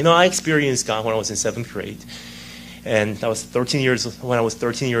 You know, I experienced God when I was in 7th grade. And I was 13 years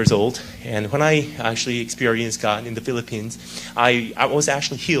old. And when I actually experienced God in the Philippines, I was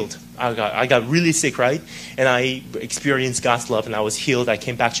actually healed. I got really sick, right? And I experienced God's love, and I was healed. I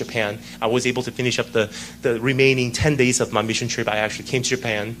came back to Japan. I was able to finish up the remaining 10 days of my mission trip. I actually came to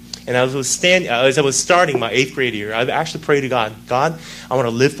Japan. And as I was starting my 8th grade year, I actually prayed to God, God, I want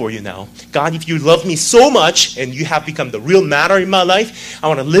to live for you now. God, if you love me so much and you have become the real matter in my life, I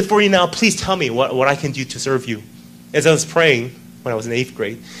want to live for you now. Please tell me what I can do to serve you. As I was praying when I was in 8th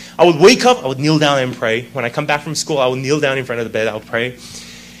grade, I would wake up, I would kneel down and pray. When I come back from school, I would kneel down in front of the bed, I would pray.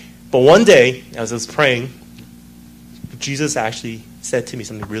 But one day, as I was praying, Jesus actually said to me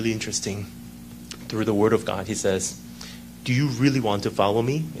something really interesting through the Word of God. He says, do you really want to follow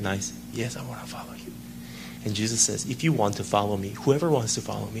me? And I said, yes, I want to follow you. And Jesus says, if you want to follow me, whoever wants to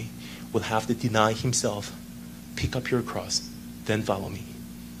follow me will have to deny himself, pick up your cross, then follow me.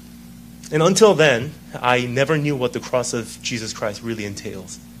 And until then, I never knew what the cross of Jesus Christ really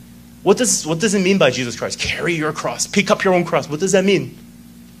entails. What does it mean by Jesus Christ? Carry your cross, pick up your own cross. What does that mean?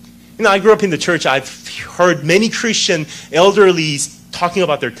 You know, I grew up in the church. I've heard many Christian elderlies talking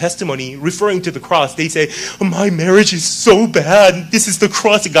about their testimony, referring to the cross. They say, oh, my marriage is so bad. This is the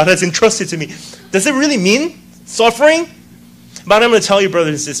cross that God has entrusted to me. Does it really mean suffering? But I'm going to tell you, brothers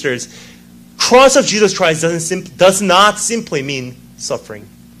and sisters, cross of Jesus Christ does not simply mean suffering.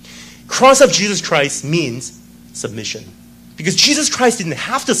 Cross of Jesus Christ means submission. Because Jesus Christ didn't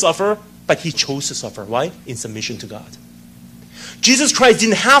have to suffer, but he chose to suffer. Why? In submission to God. Jesus Christ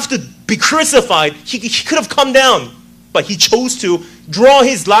didn't have to be crucified. He could have come down, but he chose to draw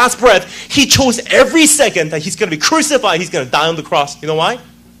his last breath. He chose every second that he's going to be crucified. He's going to die on the cross. You know why?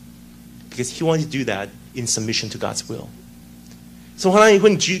 Because he wanted to do that in submission to God's will. So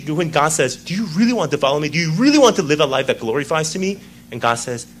when God says, do you really want to follow me? Do you really want to live a life that glorifies to me? And God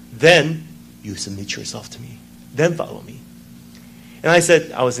says, then you submit yourself to me. Then follow me. And I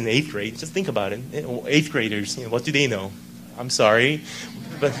said, I was in 8th grade. Just think about it. 8th graders, what do they know? I'm sorry.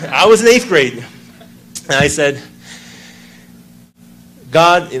 But I was in 8th grade. And I said,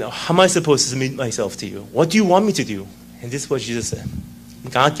 God, how am I supposed to submit myself to you? What do you want me to do? And this is what Jesus said.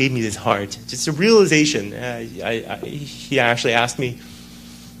 God gave me this heart. Just a realization. He actually asked me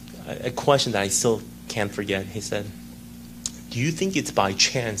a question that I still can't forget. He said, do you think it's by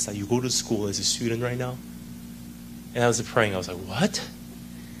chance that you go to school as a student right now? And I was praying. I was like, what?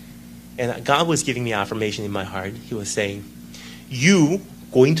 And God was giving me affirmation in my heart. He was saying, you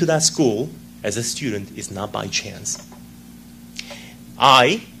going to that school as a student is not by chance.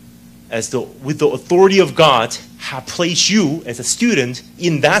 I, with the authority of God, have placed you as a student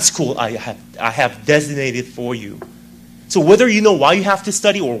in that school I have designated for you. So whether you know why you have to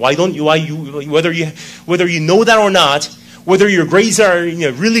study or whether you know that or not, whether your grades are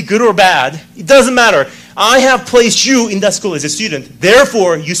really good or bad, it doesn't matter. I have placed you in that school as a student.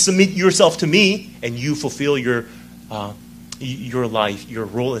 Therefore, you submit yourself to me and you fulfill your your life, your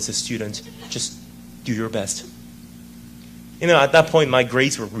role as a student, just do your best. At that point, my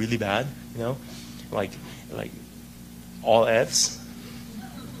grades were really bad, like all Fs.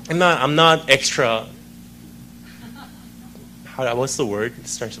 I'm not extra, what's the word? It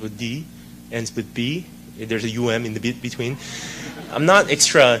starts with D, ends with B. There's a UM in the between. I'm not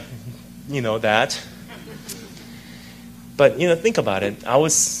extra, that. But, think about it. I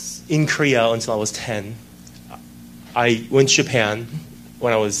was in Korea until I was 10. I went to Japan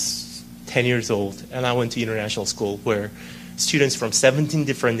when I was 10 years old, and I went to international school where students from 17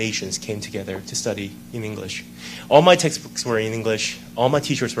 different nations came together to study in English. All my textbooks were in English. All my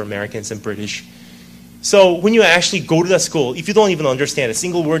teachers were Americans and British. So when you actually go to that school, if you don't even understand a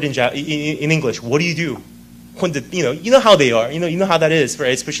single word in English, what do you do? You know how they are. You know how that is,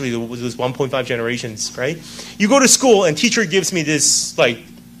 right? Especially those 1.5 generations, right? You go to school and teacher gives me this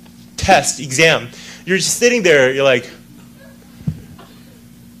test exam. You're just sitting there. You're like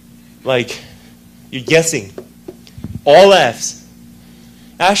you're guessing. All Fs.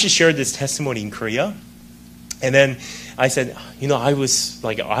 I actually shared this testimony in Korea, and then I said, I was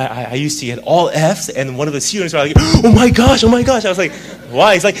I used to get all Fs, and one of the students were like, oh my gosh. I was like,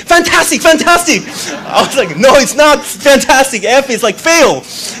 why? He's like, fantastic. I was like, no, it's not fantastic. F is like fail.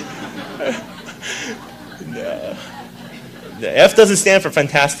 No. The F doesn't stand for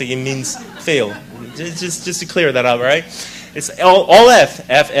fantastic. It means fail. Just to clear that up, right? It's all F.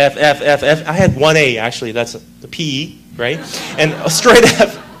 I had one A, actually. That's the PE, right? And a straight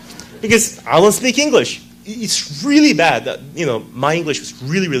F, because I don't speak English. It's really bad. My English was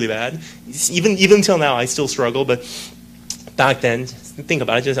really, really bad. Even until now, I still struggle. But back then, think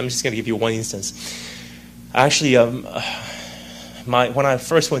about it. I'm just going to give you one instance. Actually, when I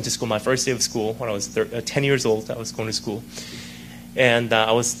first went to school, my first day of school, when I was 10 years old, I was going to school. And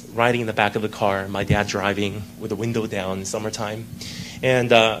I was riding in the back of the car, my dad driving with the window down in summertime.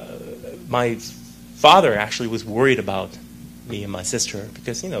 And my father actually was worried about me and my sister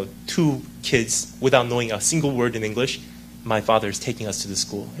because, two kids without knowing a single word in English, my father is taking us to the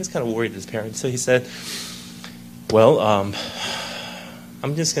school. He was kind of worried as a parent. So he said, well,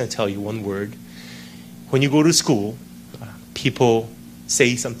 I'm just going to tell you one word. When you go to school, people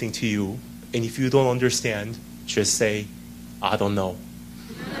say something to you, and if you don't understand, just say, I don't know.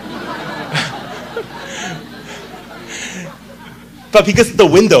 But because of the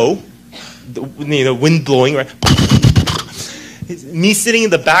window, wind blowing, right? Me sitting in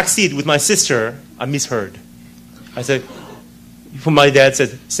the back seat with my sister, I misheard. I said, my dad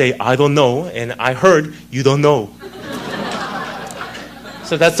said, say, I don't know, and I heard, you don't know.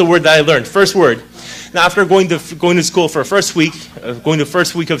 So that's the word that I learned, first word. Now after going to school for first week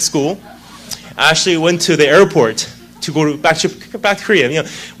of school, I actually went to the airport to go back to Korea.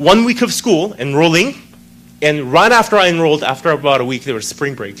 1 week of school, enrolling, and right after I enrolled, after about a week, there was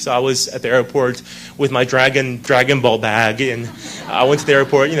spring break. So I was at the airport with my Dragon Ball bag, and I went to the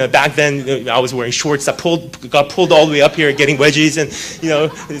airport. Back then I was wearing shorts that got pulled all the way up here, getting wedgies, and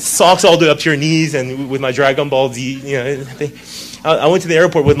socks all the way up to your knees, and with my Dragon Ball Z. I went to the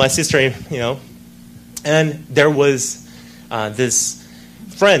airport with my sister, and there was this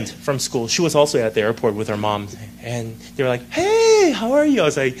friend from school. She was also at the airport with her mom, and they were like, "Hey, how are you?" I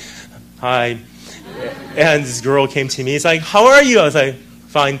was like, "Hi." And this girl came to me. It's like, "How are you?" I was like,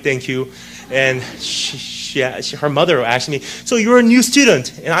 "Fine, thank you." And her mother asked me, "So you're a new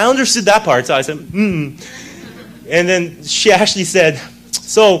student?" And I understood that part. So I said, And then she actually said,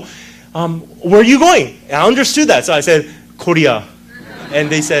 "So, where are you going?" And I understood that. So I said, "Korea." And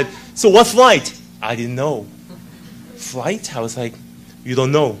they said, "So what flight?" I didn't know. Flight? I was like, "You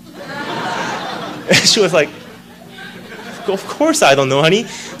don't know." And she was like, "Of course I don't know, honey.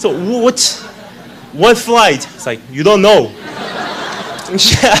 So what flight?" It's like, "You don't know." And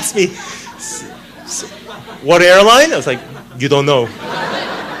she asked me, "What airline?" I was like, "You don't know."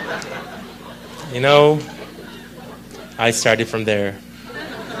 I started from there.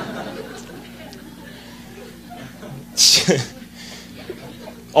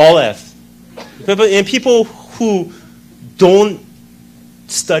 All F. And people who don't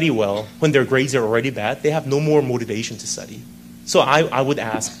study well when their grades are already bad, they have no more motivation to study. So I would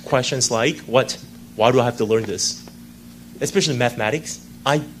ask questions like, why do I have to learn this? Especially mathematics.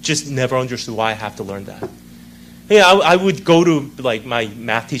 I just never understood why I have to learn that. I would go to my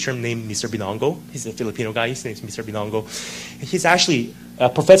math teacher named Mr. Binongo. He's a Filipino guy. His name's Mr. Binongo. He's actually a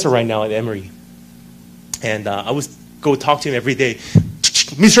professor right now at Emory. And I would go talk to him every day.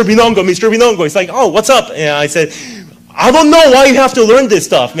 "Mr. Binongo, Mr. Binongo." He's like, "Oh, what's up?" And I said, I don't know why you have to learn this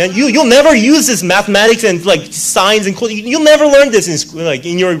stuff, man. You'll never use this mathematics and like science and coding. You'll never learn this in school, like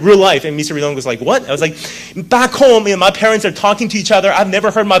in your real life. And Mr. Redon was like, what? I was like, back home, my parents are talking to each other. I've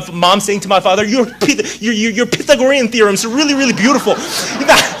never heard my mom saying to my father, your Pythagorean theorems are really, really beautiful.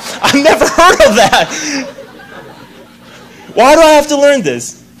 I've never heard of that. Why do I have to learn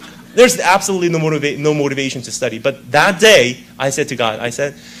this? There's absolutely no motivation to study. But that day, I said to God,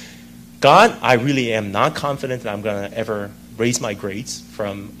 God, I really am not confident that I'm going to ever raise my grades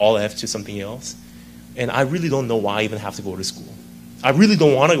from all F to something else. And I really don't know why I even have to go to school. I really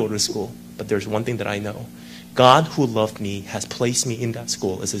don't want to go to school. But there's one thing that I know. God, who loved me, has placed me in that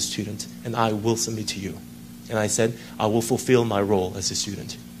school as a student. And I will submit to you. And I said, I will fulfill my role as a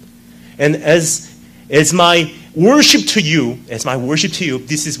student. And as my worship to you,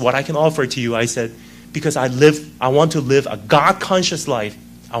 this is what I can offer to you. I said, because I want to live a God-conscious life.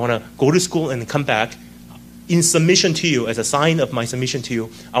 I want to go to school and come back in submission to you, as a sign of my submission to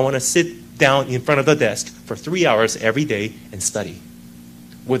you. I want to sit down in front of the desk for 3 hours every day and study.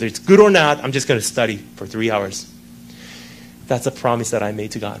 Whether it's good or not, I'm just going to study for 3 hours. That's a promise that I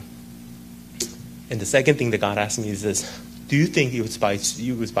made to God. And the second thing that God asked me is this: do you think it was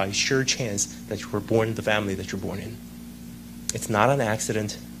by sheer chance that you were born in the family that you're born in? It's not an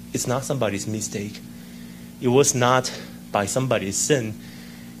accident. It's not somebody's mistake. It was not by somebody's sin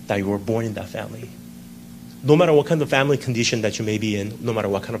that you were born in that family. No matter what kind of family condition that you may be in, no matter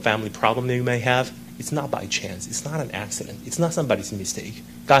what kind of family problem that you may have, it's not by chance. It's not an accident. It's not somebody's mistake.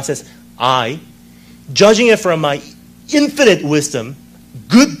 God says, judging it from my infinite wisdom,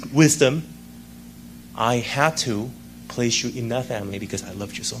 good wisdom, I had to place you in that family because I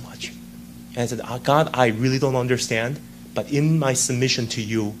loved you so much. And I said, God, I really don't understand, but in my submission to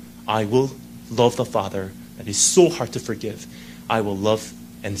you, I will love the Father that is so hard to forgive. I will love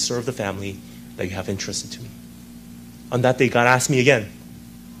and serve the family that you have entrusted to me. On that day, God asked me again,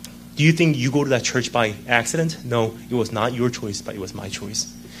 do you think you go to that church by accident? No, it was not your choice, but it was my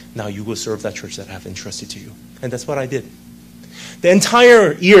choice. Now you will serve that church that I have entrusted to you. And that's what I did. The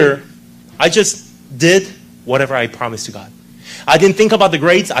entire year, I just did whatever I promised to God. I didn't think about the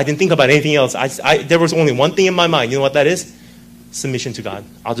grades. I didn't think about anything else. There was only one thing in my mind. You know what that is? Submission to God.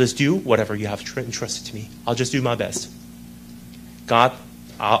 I'll just do whatever you have entrusted to me. I'll just do my best. God,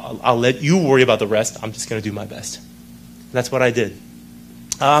 I'll let you worry about the rest. I'm just going to do my best. That's what I did.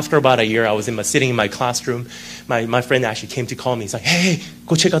 After about a year, I was sitting in my classroom. My friend actually came to call me. He's like, hey,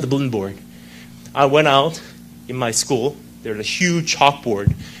 go check out the bulletin board. I went out in my school. There's a huge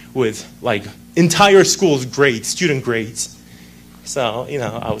chalkboard with like entire school's grades, student grades. So,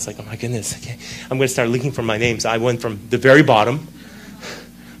 I was like, oh my goodness, okay, I'm going to start looking for my names. I went from the very bottom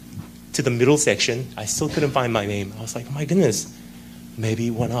to the middle section. I still couldn't find my name. I was like, oh my goodness, maybe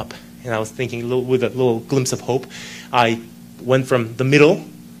it went up. And I was thinking with a little glimpse of hope. I went from the middle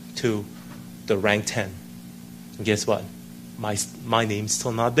to the rank 10. And guess what? My name's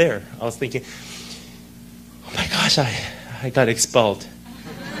still not there. I was thinking, oh my gosh, I got expelled.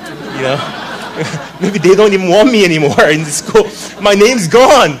 Maybe they don't even want me anymore in the school. My name's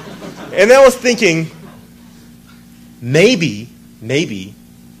gone. And I was thinking, maybe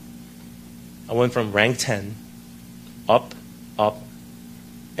I went from rank 10 up,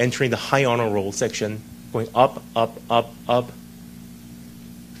 entering the high honor roll section, going up.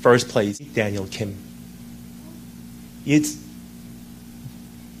 First place, Daniel Kim. It's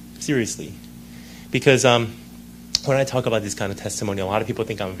seriously, because when I talk about this kind of testimony, a lot of people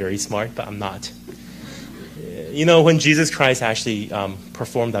think I'm very smart, but I'm not. When Jesus Christ actually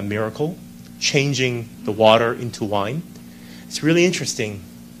performed that miracle, changing the water into wine, it's really interesting.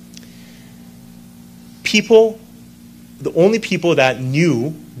 The only people that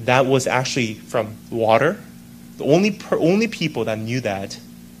knew that was actually from water, the only people that knew that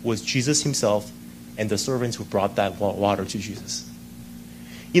was Jesus himself and the servants who brought that water to Jesus.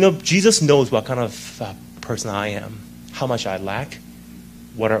 Jesus knows what kind of person I am, how much I lack,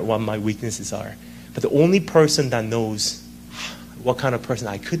 what my weaknesses are. But the only person that knows what kind of person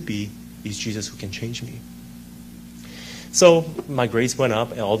I could be is Jesus, who can change me. So my grades went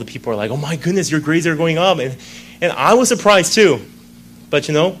up, and all the people are like, oh my goodness, your grades are going up. And I was surprised too. But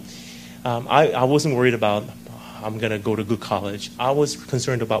I wasn't worried about I'm going to go to good college. I was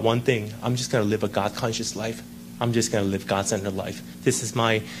concerned about one thing. I'm just going to live a God-conscious life. I'm just going to live God-centered life. This is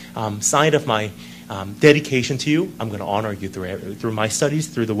my sign of my dedication to you. I'm going to honor you through my studies,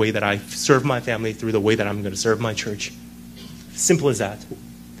 through the way that I serve my family, through the way that I'm going to serve my church. Simple as that.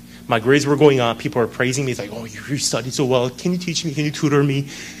 My grades were going up. People are praising me. It's like, oh, you studied so well. Can you teach me? Can you tutor me?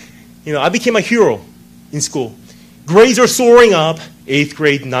 I became a hero in school. Grades are soaring up, 8th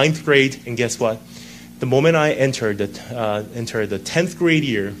grade, 9th grade, and guess what? the moment I entered the 10th grade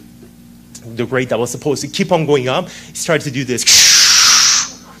year, the grade that was supposed to keep on going up, it started to do this.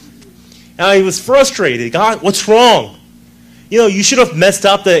 And I was frustrated. God, what's wrong? You should have messed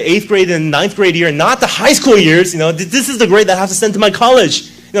up the 8th grade and 9th grade year, not the high school years. This is the grade that I have to send to my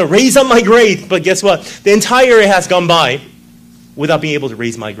college. Raise up my grade. But guess what? The entire year has gone by without being able to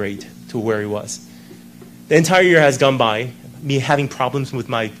raise my grade to where it was. The entire year has gone by, me having problems with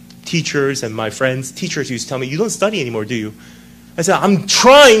my teachers and my friends. Teachers used to tell me, you don't study anymore, do you? I said, I'm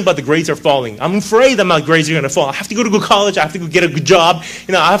trying, but the grades are falling. I'm afraid that my grades are going to fall. I have to go to good college. I have to go get a good job.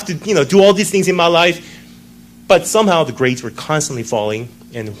 I have to, do all these things in my life. But somehow the grades were constantly falling.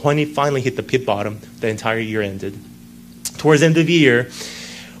 And when it finally hit the pit bottom, the entire year ended. Towards the end of the year,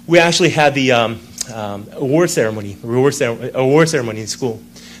 we actually had the award ceremony in school.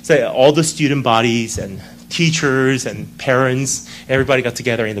 So all the student bodies and teachers and parents, everybody got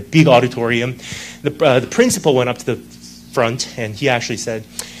together in the big auditorium. The principal went up to the front and he actually said,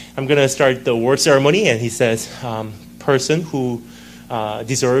 I'm going to start the award ceremony. And he says, person who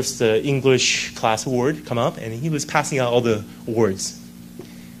deserves the English class award, come up. And he was passing out all the awards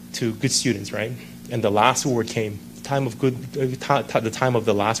to good students, right? And the last award came. The time of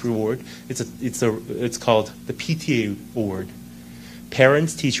the last reward. It's called the PTA award.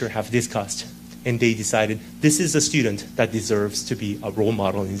 Parents, teacher have discussed, and they decided this is a student that deserves to be a role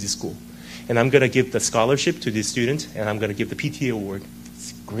model in this school. And I'm going to give the scholarship to this student, and I'm going to give the PTA award.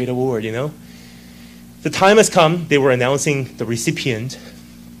 It's a great award, The time has come. They were announcing the recipient,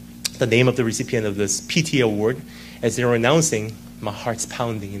 the name of the recipient of this PTA award. As they were announcing, my heart's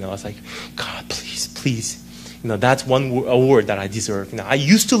pounding. I was like, God, please, please. That's one award that I deserve. I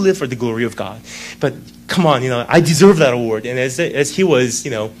used to live for the glory of God, but come on, I deserve that award. And as he was,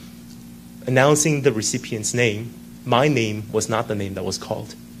 announcing the recipient's name, my name was not the name that was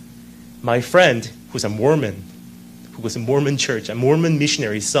called. My friend, who's a Mormon, who was a Mormon church, a Mormon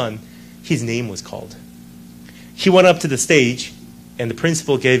missionary's son, his name was called. He went up to the stage, and the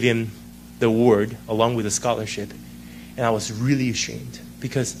principal gave him the award along with the scholarship. And I was really ashamed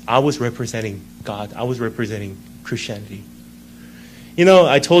because I was representing God. I was representing Christianity.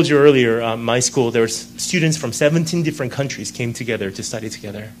 I told you earlier, my school, there were students from 17 different countries came together to study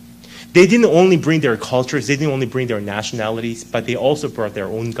together. They didn't only bring their cultures, they didn't only bring their nationalities, but they also brought their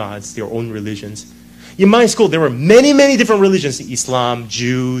own gods, their own religions. In my school, there were many, many different religions: Islam,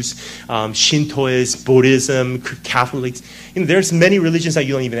 Jews, Shintoists, Buddhism, Catholics. There's many religions that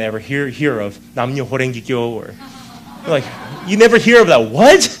you don't even ever hear of. Namnyo Horengikyo, or like you never hear of that.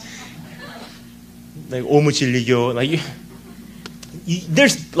 What? Like Omuchilligyo.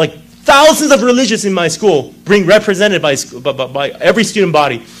 There's like thousands of religions in my school, being represented by every student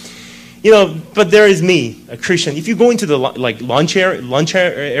body. But there is me, a Christian. If you go into the lunch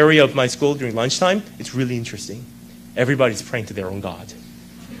area of my school during lunchtime, it's really interesting. Everybody's praying to their own God.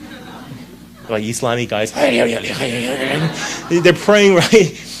 Like Islamic guys, they're praying,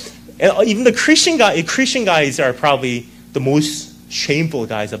 right? And even the Christian guys are probably the most shameful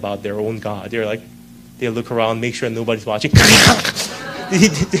guys about their own God. They're like, they look around, make sure nobody's watching.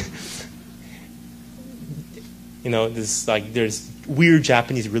 There's weird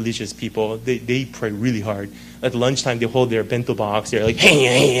Japanese religious people. They pray really hard. At lunchtime, they hold their bento box. They're like,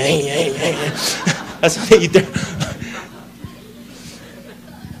 hey. That's how they eat their.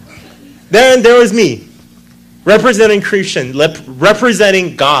 Then there was me, representing Christian,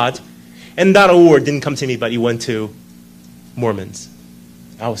 representing God, and that award didn't come to me, but it went to Mormons.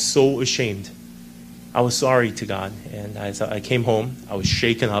 I was so ashamed. I was sorry to God, and as I came home, I was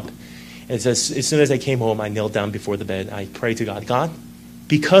shaken up. As soon as I came home, I knelt down before the bed. I prayed to God, God,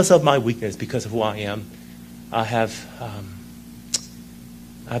 because of my weakness, because of who I am, I have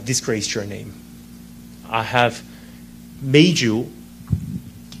disgraced your name. I have made you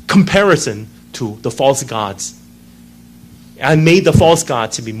comparison to the false gods. I made the false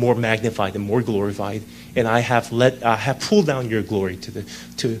god to be more magnified and more glorified, and I have pulled down your glory to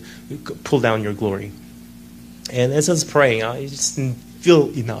pull down your glory. And as I was praying, I just didn't feel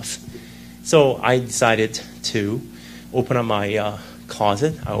enough. So I decided to open up my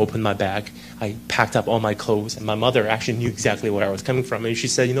closet. I opened my bag. I packed up all my clothes, and my mother actually knew exactly where I was coming from. And she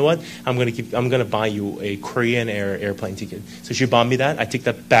said, "You know what? I'm gonna buy you a Korean Air airplane ticket." So she bought me that. I took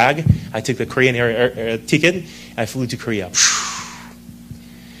that bag. I took the Korean Air ticket. I flew to Korea.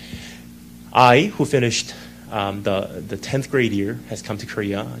 I, who finished the 10th grade year, has come to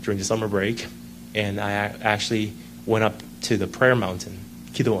Korea during the summer break, and I actually went up to the prayer mountain,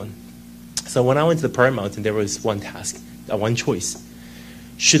 Kidoan. So when I went to the prayer mountain, there was one task, one choice.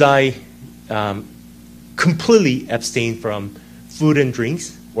 Should I completely abstain from food and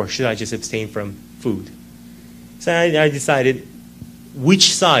drinks, or should I just abstain from food. So I decided,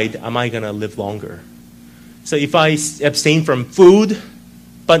 which side am I going to live longer? So if I abstain from food,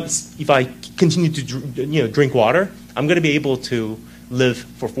 but if I continue to drink water, I'm going to be able to live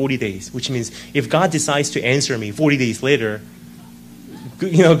for 40 days, which means if God decides to answer me 40 days later,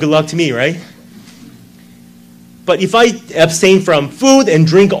 good luck to me, right? But if I abstain from food and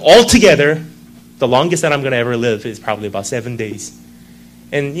drink altogether, the longest that I'm going to ever live is probably about 7 days.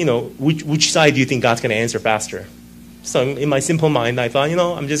 And, which side do you think God's going to answer faster? So in my simple mind, I thought,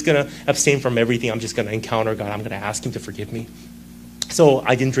 I'm just going to abstain from everything. I'm just going to encounter God. I'm going to ask him to forgive me. So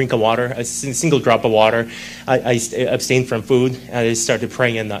I didn't drink a single drop of water. I abstained from food. And I started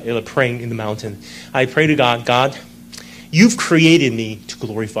praying in the mountain. I prayed to God, God, you've created me to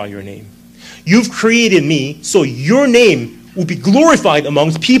glorify your name. You've created me so your name will be glorified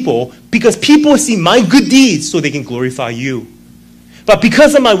amongst people because people see my good deeds so they can glorify you. But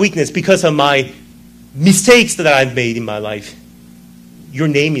because of my weakness, because of my mistakes that I've made in my life, your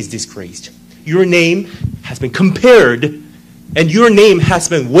name is disgraced. Your name has been compared, and your name has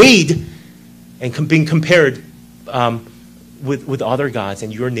been weighed and been compared with other gods,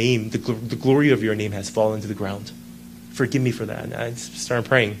 and your name, the glory of your name has fallen to the ground. Forgive me for that. And I started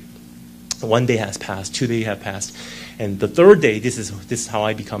praying. 1 day has passed, 2 days have passed, and the third day, this is how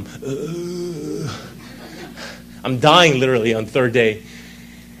I become. I'm dying literally on the third day,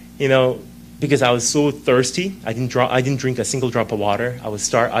 because I was so thirsty. I didn't drink a single drop of water.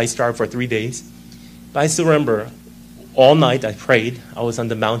 I starved for 3 days. But I still remember, all night I prayed. I was on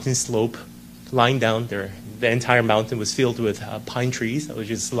the mountain slope, lying down there. The entire mountain was filled with pine trees. I was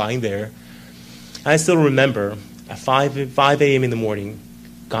just lying there. I still remember at 5 a.m. in the morning,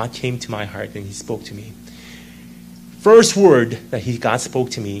 God came to my heart and he spoke to me. First word that God spoke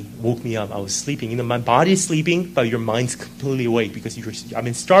to me woke me up. I was sleeping. My body's sleeping, but your mind's completely awake because I've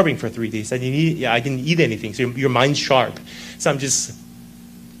been starving for 3 days. I didn't eat anything, so your mind's sharp. So I'm just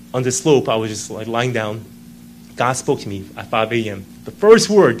on the slope. I was just lying down. God spoke to me at 5 a.m. The first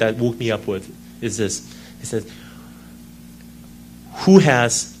word that woke me up with is this. He said, "Who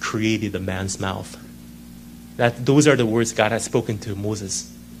has created the man's mouth?" Those are the words God had spoken to Moses.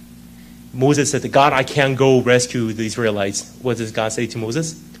 Moses said, God, I can't go rescue the Israelites. What does God say to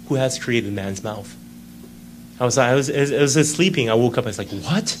Moses? Who has created man's mouth? I was sleeping. I woke up. I was like,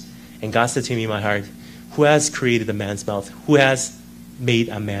 what? And God said to me in my heart, who has created the man's mouth? Who has made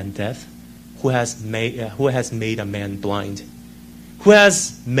a man deaf? Who has made a man blind? Who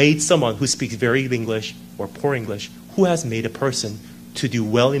has made someone who speaks very good English or poor English? Who has made a person to do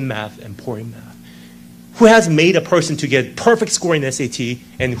well in math and poor in math? Who has made a person to get perfect score in SAT,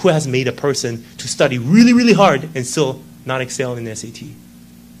 and who has made a person to study really, really hard and still not excel in SAT?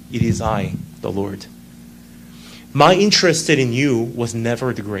 It is I, the Lord. My interest in you was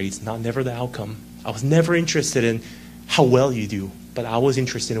never the grades, never the outcome. I was never interested in how well you do, but I was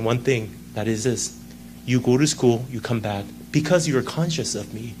interested in one thing, that is this. You go to school, you come back, because you're conscious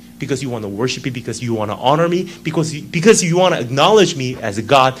of me, because you want to worship me, because you want to honor me, because you want to acknowledge me as a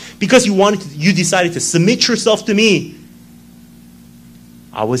God, because you decided to submit yourself to me.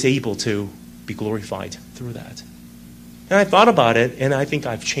 I was able to be glorified through that. And I thought about it, and I think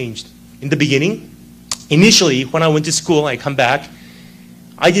I've changed. In the beginning, initially, when I went to school, I come back,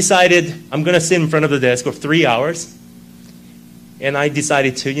 I decided I'm going to sit in front of the desk for 3 hours, and I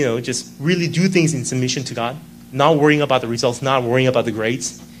decided to, just really do things in submission to God, not worrying about the results, not worrying about the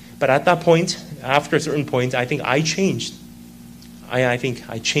grades. But at that point, after a certain point, I think I changed. I think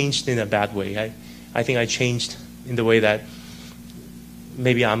I changed in a bad way. I think I changed in the way that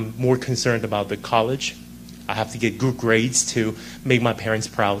maybe I'm more concerned about the college. I have to get good grades to make my parents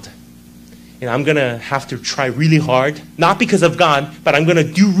proud. And I'm going to have to try really hard, not because of God, but I'm going to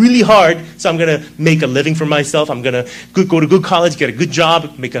do really hard, so I'm going to make a living for myself. I'm going to go to good college, get a good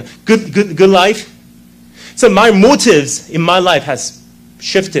job, make a good life. So my motives in my life has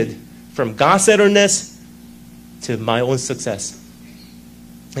shifted from God-centeredness to my own success.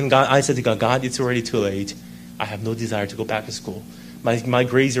 And I said to God, God, it's already too late. I have no desire to go back to school. My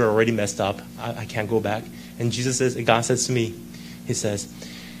grades are already messed up. I can't go back. And God says to me, he says,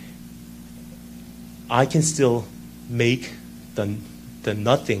 I can still make the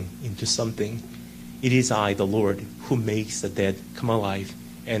nothing into something. It is I, the Lord, who makes the dead come alive,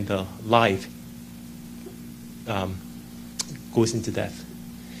 and the life goes into death.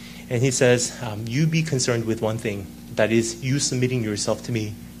 And he says, you be concerned with one thing, that is you submitting yourself to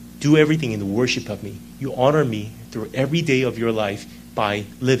me. Do everything in the worship of me. You honor me through every day of your life by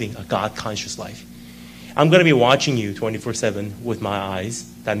living a God-conscious life. I'm going to be watching you 24/7 with my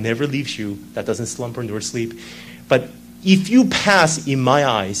eyes that never leaves you, that doesn't slumber nor sleep. But if you pass in my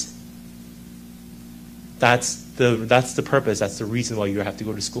eyes, That's the purpose. That's the reason why you have to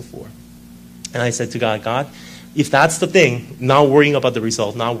go to school for. And I said to God, God, if that's the thing, not worrying about the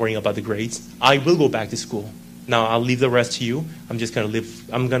result, not worrying about the grades, I will go back to school. Now I'll leave the rest to you. I'm going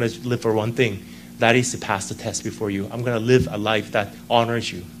to live for one thing. That is to pass the test before you. I'm going to live a life that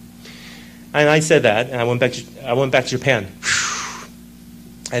honors you. And I said that, and I went back to Japan.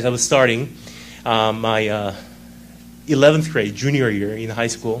 As I was starting my 11th grade, junior year in high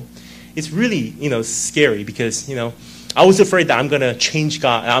school, it's really, scary because, I was afraid that I'm going to change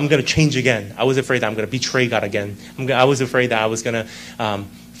God. I'm going to change again. I was afraid that I'm going to betray God again. I was afraid that I was going to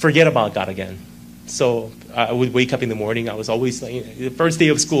forget about God again. So I would wake up in the morning. I was always, the first day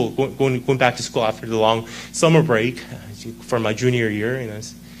of school, going back to school after the long summer break for my junior year,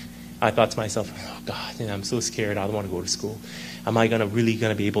 I thought to myself, oh God, I'm so scared. I don't want to go to school. Am I really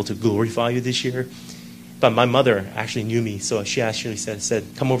going to be able to glorify you this year? But my mother actually knew me, so she actually said,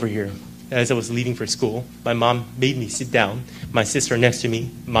 come over here. As I was leaving for school, my mom made me sit down. My sister next to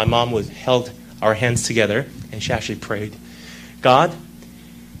me, my mom held our hands together, and she actually prayed, God,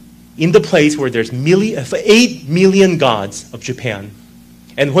 in the place where there's 8 million gods of Japan,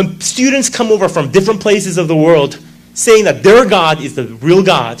 and when students come over from different places of the world saying that their God is the real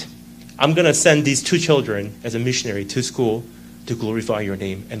God, I'm going to send these 2 children as a missionary to school to glorify your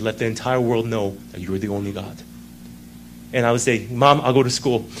name and let the entire world know that you're the only God. And I would say, Mom, I'll go to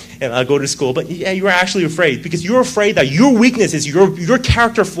school. And I'll go to school. But yeah, you're actually afraid because you're afraid that your weaknesses, your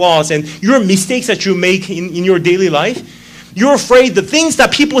character flaws, and your mistakes that you make in your daily life, you're afraid the things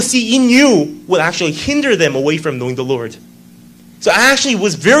that people see in you will actually hinder them away from knowing the Lord. So I actually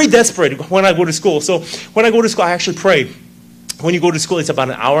was very desperate when I go to school. So when I go to school, I actually pray. When you go to school, it's about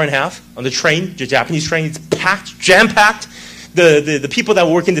an hour and a half on the train, the Japanese train. It's packed, jam-packed. The people that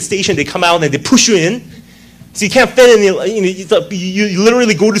work in the station, they come out and they push you in. So you can't fit in. You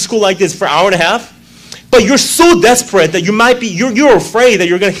literally go to school like this for an hour and a half. But you're so desperate that you're afraid that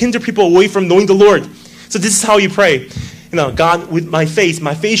you're going to hinder people away from knowing the Lord. So this is how you pray. God, with my face,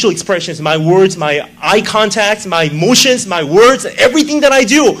 my facial expressions, my words, my eye contact, my emotions, my words, everything that I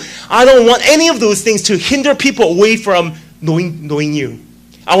do, I don't want any of those things to hinder people away from knowing you.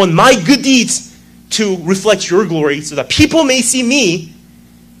 I want my good deeds to reflect your glory so that people may see me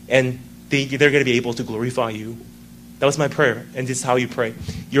and they're going to be able to glorify you. That was my prayer, and this is how you pray.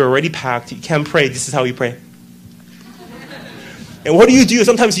 You're already packed. You can't pray. This is how you pray. And what do?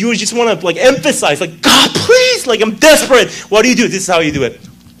 Sometimes you just want to emphasize, God, please, I'm desperate. What do? This is how you do it.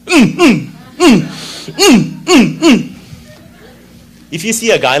 If you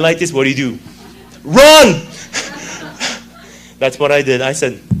see a guy like this, what do? Run! That's what I did. I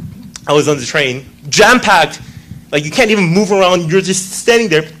said, I was on the train, jam-packed. You can't even move around. You're just standing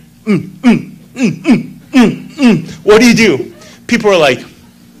there. What do? People are like,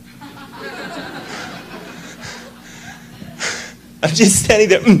 I'm just standing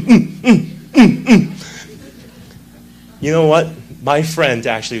there. You know what? My friend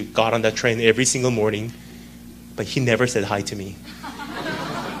actually got on that train every single morning, but he never said hi to me.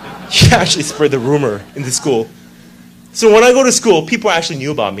 He actually spread the rumor in the school. So when I go to school, people actually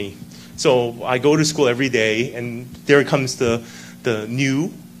knew about me. So I go to school every day, and there comes the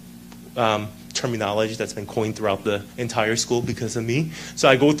new terminology that's been coined throughout the entire school because of me. So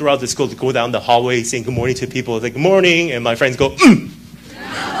I go throughout the school to go down the hallway saying good morning to people. It's like, good morning, and my friends go,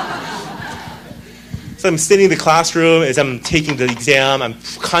 So I'm sitting in the classroom as I'm taking the exam. I'm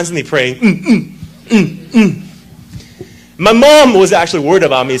constantly praying, My mom was actually worried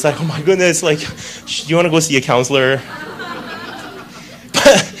about me. It's like, oh my goodness, do you want to go see a counselor?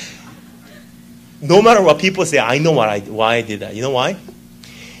 But no matter what people say, I know why I did that. You know why?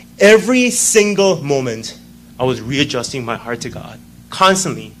 Every single moment, I was readjusting my heart to God.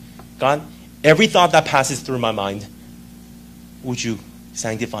 Constantly. God, every thought that passes through my mind, would you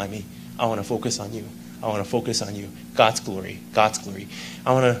sanctify me? I want to focus on you. I want to focus on you. God's glory. God's glory.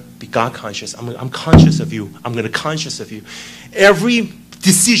 I want to be God conscious. I'm conscious of you. I'm going to conscious of you. Every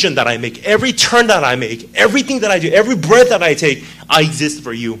decision that I make, every turn that I make, everything that I do, every breath that I take, I exist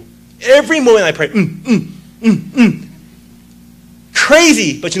for you. Every moment I pray,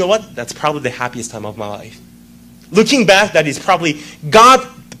 Crazy, but you know what? That's probably the happiest time of my life. Looking back, that is probably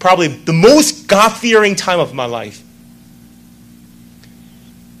the most God-fearing time of my life.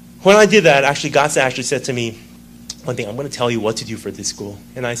 When I did that, God actually said to me, one thing, I'm going to tell you what to do for this school.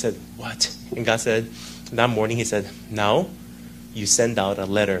 And I said, what? And God said, that morning, he said, now you send out a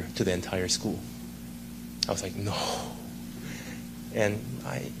letter to the entire school. I was like, no. And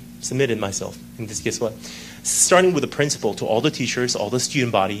I submitted myself. And guess what? Starting with the principal to all the teachers, all the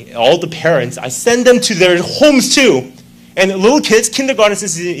student body, all the parents, I send them to their homes too. And little kids, kindergarten,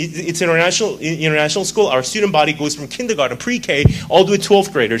 since it's international school, our student body goes from kindergarten, pre-K, all the way to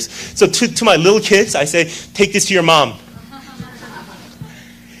 12th graders. So to my little kids, I say, take this to your mom.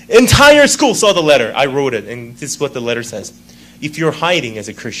 Entire school saw the letter. I wrote it, and this is what the letter says. If you're hiding as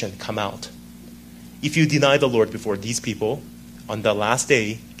a Christian, come out. If you deny the Lord before these people, on the last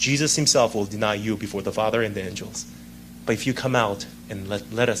day, Jesus himself will deny you before the Father and the angels. But if you come out and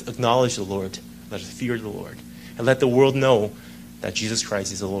let us acknowledge the Lord, let us fear the Lord, and let the world know that Jesus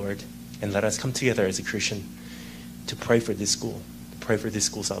Christ is the Lord, and let us come together as a Christian to pray for this school, pray for this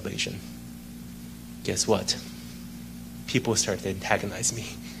school's salvation. Guess what? People started to antagonize me.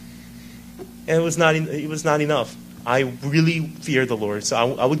 And it was not enough. I really feared the Lord. So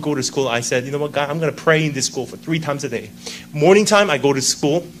I would go to school. I said, you know what, God, I'm going to pray in this school for 3 times a day. Morning time, I go to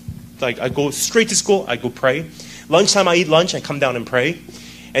school. Like, I go straight to school. I go pray. Lunchtime, I eat lunch. I come down and pray.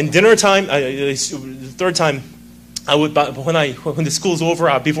 And dinner time, third time, I would, when the school's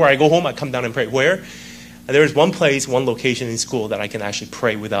over, before I go home, I come down and pray. Where? And there is one place, one location in school that I can actually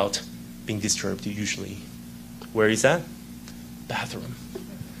pray without being disturbed usually. Where is that? Bathroom.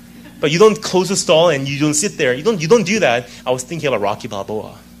 But you don't close the stall and you don't sit there. You don't do that. I was thinking about Rocky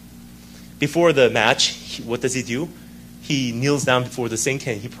Balboa. Before the match, what does he do? He kneels down before the sink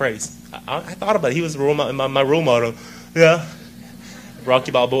and he prays. I thought about it. He was my role model. Yeah.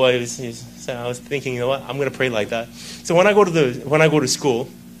 Rocky Balboa. So I was thinking, you know what? I'm going to pray like that. So when I go to school,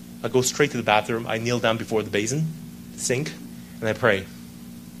 I go straight to the bathroom. I kneel down before the basin, the sink, and I pray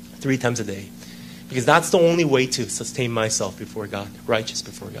 3 times a day. Because that's the only way to sustain myself before God, righteous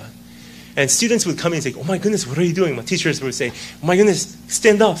before God. And students would come in and say, oh my goodness, what are you doing? My teachers would say, oh my goodness,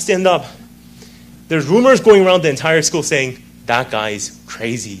 stand up, stand up. There's rumors going around the entire school saying, that guy is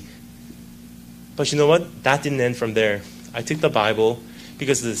crazy. But you know what? That didn't end from there. I took the Bible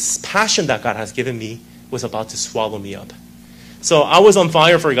because this passion that God has given me was about to swallow me up. So I was on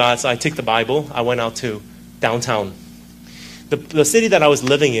fire for God, so I took the Bible. I went out to downtown. The city that I was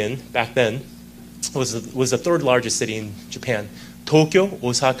living in back then was the 3rd largest city in Japan. Tokyo,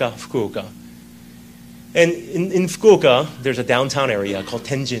 Osaka, Fukuoka. And in Fukuoka, there's a downtown area called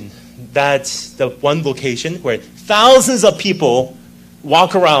Tenjin. That's the one location where thousands of people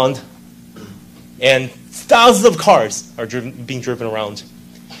walk around and thousands of cars are being driven around.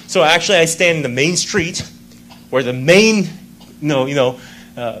 So actually I stand in the main street where the main,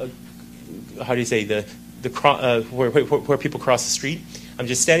 how do you say, where people cross the street. I'm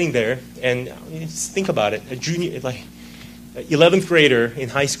just standing there, and just think about it. A junior, like 11th grader in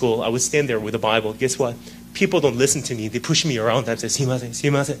high school, I would stand there with a Bible. Guess what? People don't listen to me. They push me around. I say,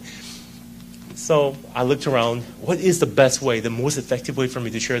 "Simasen." So I looked around. What is the best way, the most effective way for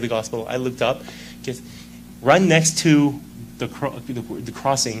me to share the gospel? I looked up. Right next to the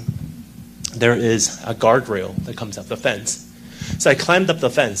crossing, there is a guardrail that comes up, the fence. So I climbed up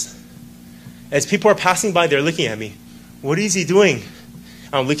the fence. As people are passing by, they're looking at me. What is he doing?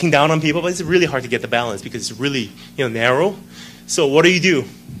 I'm looking down on people, but it's really hard to get the balance because it's really narrow. So what do?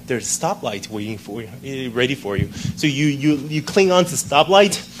 There's a stoplight waiting for you, ready for you. So you cling on to the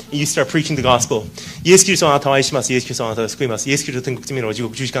stoplight and you start preaching the gospel. Jesus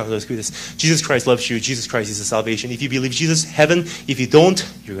Christ loves you. Jesus Christ is the salvation. If you believe Jesus, heaven. If you don't,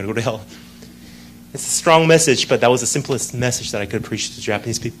 you're going to go to hell. It's a strong message, but that was the simplest message that I could preach to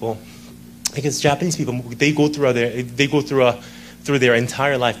Japanese people. Because Japanese people, they go through their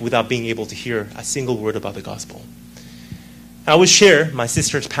entire life without being able to hear a single word about the gospel. I would share, my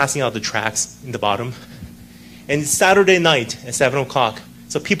sister's passing out the tracts in the bottom. And it's Saturday night at 7 o'clock.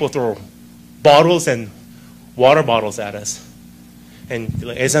 So people throw bottles and water bottles at us. And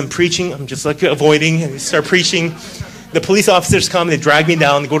as I'm preaching, I'm just like avoiding and start preaching. The police officers come, they drag me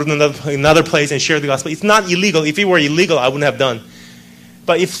down, go to another place and share the gospel. It's not illegal. If it were illegal, I wouldn't have done.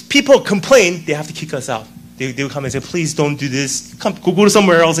 But if people complain, they have to kick us out. They would come and say, please don't do this. Go to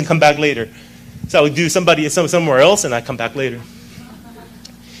somewhere else and come back later. So I would do somewhere else and I come back later.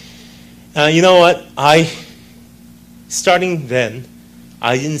 You know what? Starting then,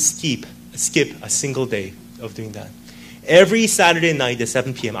 I didn't skip a single day of doing that. Every Saturday night at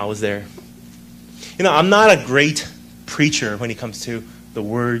 7 p.m., I was there. I'm not a great preacher when it comes to the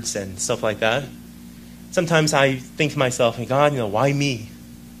words and stuff like that. Sometimes I think to myself, God, why me?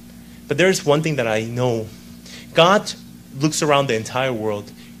 But there's one thing that I know. God looks around the entire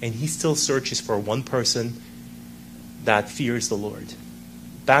world, and he still searches for one person that fears the Lord.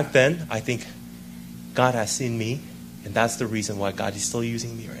 Back then, I think God has seen me, and that's the reason why God is still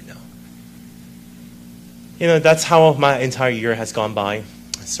using me right now. That's how my entire year has gone by.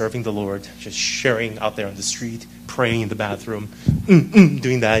 serving the Lord, just sharing out there on the street, praying in the bathroom,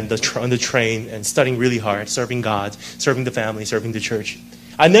 doing that on the train, and studying really hard, serving God, serving the family, serving the church.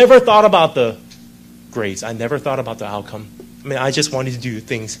 I never thought about the grades. I never thought about the outcome. I mean, I just wanted to do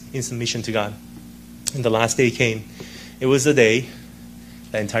things in submission to God. And the last day came. It was the day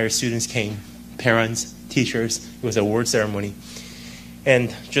the entire students came, parents, teachers. It was an award ceremony.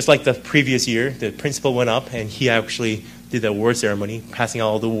 And just like the previous year, the principal went up and he actually did the award ceremony, passing out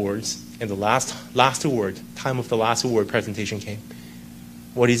all the awards. And the last award, time of the last award presentation came.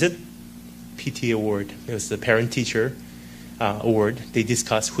 What is it? PT award. It was the parent-teacher award. They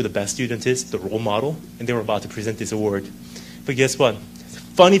discussed who the best student is, the role model, and they were about to present this award. But guess what?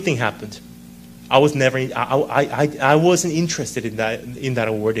 Funny thing happened. I wasn't interested in that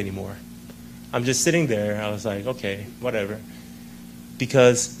award anymore. I'm just sitting there. I was like, okay, whatever.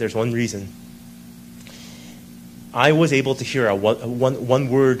 Because there's one reason. I was able to hear one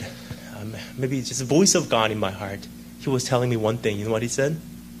word, maybe just a voice of God in my heart. He was telling me one thing. You know what he said?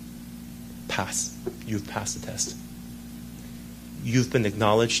 Pass. You've passed the test. You've been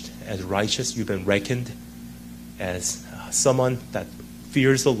acknowledged as righteous. You've been reckoned as someone that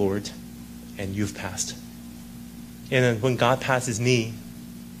fears the Lord, and you've passed. And then when God passes me,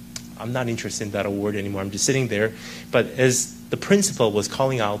 I'm not interested in that award anymore. I'm just sitting there. But as the principal was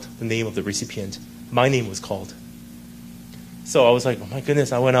calling out the name of the recipient, my name was called. So I was like, oh my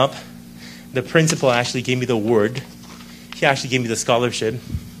goodness, I went up. The principal actually gave me the award. He actually gave me the scholarship.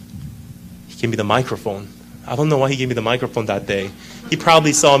 He gave me the microphone. I don't know why he gave me the microphone that day. He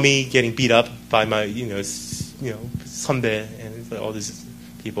probably saw me getting beat up by my, Sunday and all these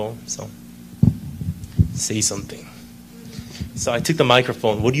people. So, say something. So I took the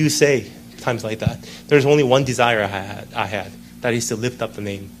microphone. What do you say times like that? There's only one desire I had. That is to lift up the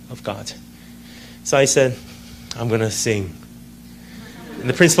name of God. So I said, I'm going to sing. And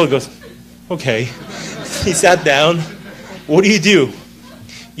the principal goes, okay. He sat down. What do?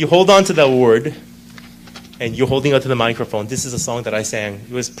 You hold on to that word, and you're holding onto the microphone. This is a song that I sang.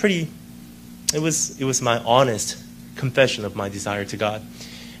 It was my honest confession of my desire to God.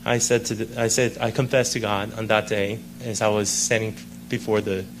 I confessed to God on that day as I was standing before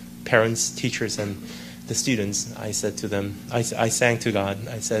the parents, teachers, and the students. I said to them, I sang to God.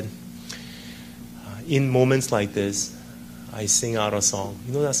 I said, in moments like this, I sing out a song.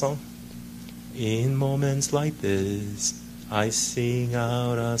 You know that song? In moments like this, I sing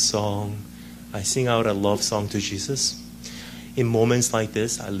out a song. I sing out a love song to Jesus. In moments like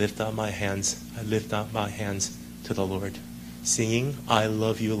this, I lift up my hands. I lift up my hands to the Lord, singing, I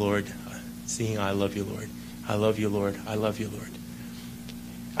love you, Lord. Singing, I love you, Lord. I love you, Lord. I love you, Lord.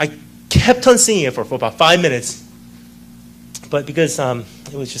 I kept on singing it for about 5 minutes, but because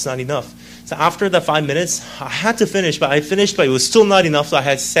it was just not enough. So after the 5 minutes, I had to finish, but I finished, but it was still not enough, so I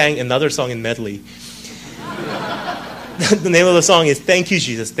had sang another song in medley. The name of the song is Thank You,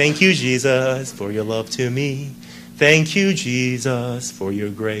 Jesus. Thank you, Jesus, for your love to me. Thank you, Jesus, for your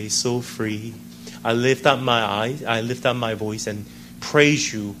grace so free. I lift up my eyes, I lift up my voice and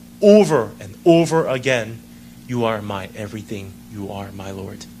praise you over and over again. You are my everything. You are my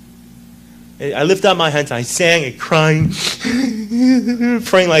Lord. I lift up my hands, I sang and crying,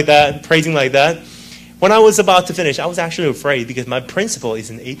 praying like that, praising like that. When I was about to finish, I was actually afraid because my principal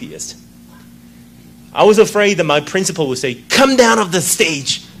is an atheist. I was afraid that my principal would say, come down off the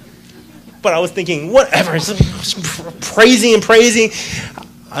stage. But I was thinking, whatever, praising and praising.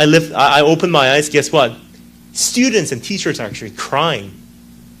 I opened my eyes, guess what? Students and teachers are actually crying.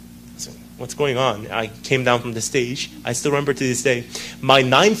 So what's going on? I came down from the stage. I still remember to this day, my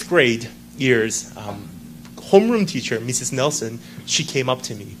 9th grade year's homeroom teacher, Mrs. Nelson, she came up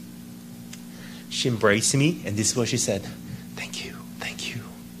to me. She embraced me, and this is what she said, thank you, thank you.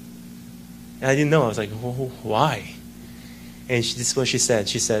 And I didn't know. I was like, oh, why? And this is what she said.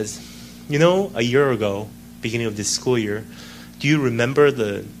 She says, a year ago, beginning of this school year, do you remember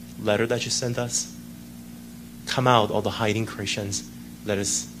the letter that you sent us? Come out, all the hiding Christians. Let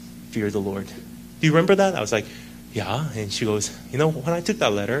us fear the Lord. Do you remember that? I was like, yeah. And she goes, when I took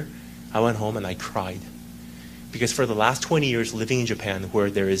that letter, I went home and I cried. Because for the last 20 years living in Japan, where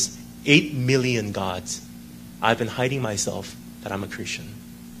there is 8 million gods, I've been hiding myself that I'm a Christian.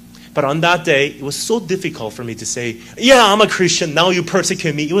 But on that day, it was so difficult for me to say, yeah, I'm a Christian, now you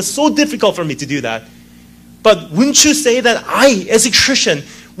persecute me. It was so difficult for me to do that. But wouldn't you say that I, as a Christian,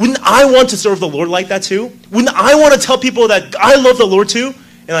 wouldn't I want to serve the Lord like that too? Wouldn't I want to tell people that I love the Lord too?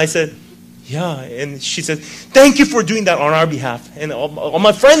 And I said, yeah. And she said, thank you for doing that on our behalf. And all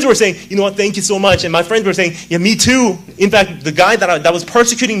my friends were saying, you know what, thank you so much. And my friends were saying, yeah, me too. In fact, the guy that was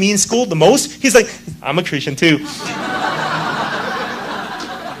persecuting me in school the most, he's like, I'm a Christian too.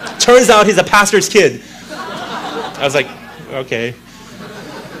 Turns out he's a pastor's kid. I was like, okay.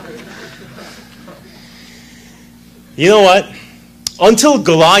 You know what? Until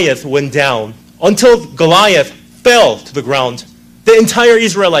Goliath went down, until Goliath fell to the ground, the entire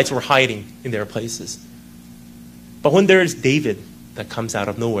Israelites were hiding in their places. But when there's David that comes out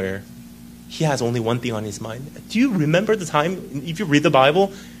of nowhere, he has only one thing on his mind. Do you remember the time, if you read the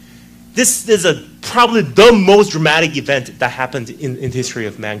Bible, this is probably the most dramatic event that happened in the history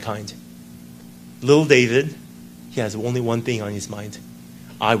of mankind. Little David, he has only one thing on his mind.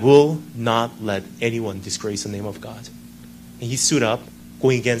 I will not let anyone disgrace the name of God. And he stood up,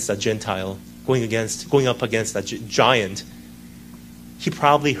 going against a Gentile, going up against a giant. He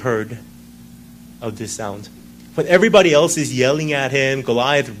probably heard of this sound. When everybody else is yelling at him,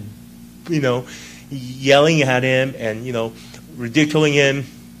 Goliath, yelling at him and, ridiculing him,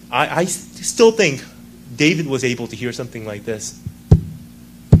 I still think David was able to hear something like this.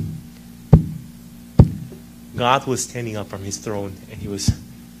 God was standing up from his throne and he was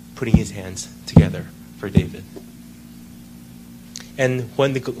putting his hands together for David. And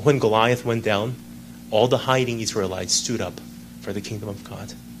when Goliath went down, all the hiding Israelites stood up for the kingdom of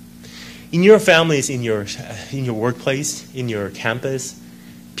God. In your families, in your workplace, in your campus,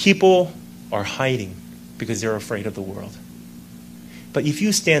 people are hiding because they're afraid of the world. But if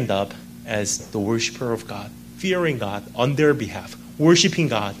you stand up as the worshiper of God, fearing God on their behalf, worshiping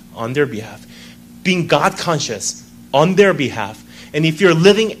God on their behalf, being God conscious on their behalf, and if you're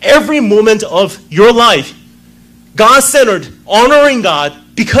living every moment of your life God-centered, honoring God,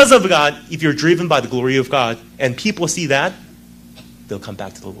 because of God, if you're driven by the glory of God, and people see that, they'll come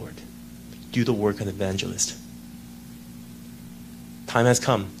back to the Lord. Do the work of an evangelist. Time has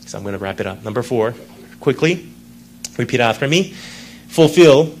come, so I'm going to wrap it up. Number 4, quickly, repeat after me.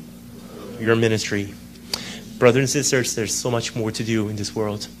 Fulfill your ministry. Brothers and sisters, there's so much more to do in this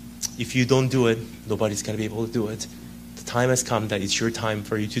world. If you don't do it, nobody's going to be able to do it. The time has come that it's your time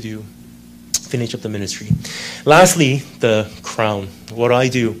for you to do. Finish up the ministry. Lastly, the crown. What do I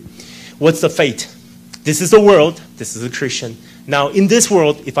do? What's the fate? This is the world. This is a Christian. Now, in this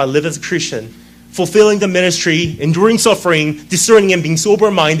world, if I live as a Christian, fulfilling the ministry, enduring suffering, discerning and being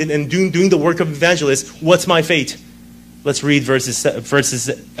sober-minded, and doing the work of evangelist, what's my fate? Let's read verses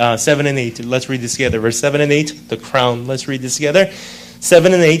 7 and 8. Let's read this together. Verse 7 and 8, the crown. Let's read this together.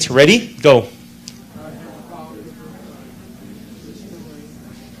 7 and 8, ready? Go.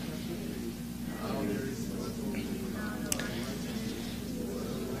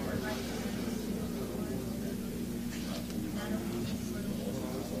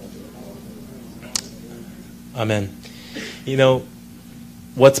 Amen.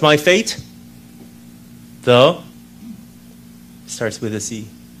 What's my fate? Starts with a C.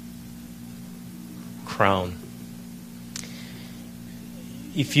 Crown.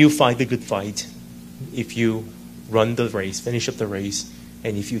 If you fight the good fight, if you run the race, finish up the race,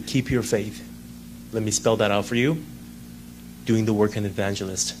 and if you keep your faith, let me spell that out for you. Doing the work of an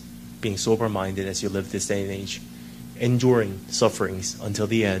evangelist, being sober-minded as you live this day and age, enduring sufferings until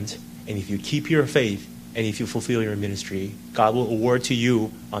the end, and if you keep your faith, and if you fulfill your ministry, God will award to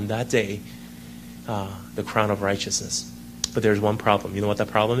you on that day the crown of righteousness. But there's one problem. You know what that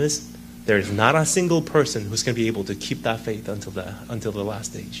problem is? There is not a single person who's going to be able to keep that faith until the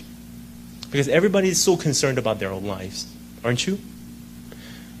last stage. Because everybody is so concerned about their own lives, aren't you?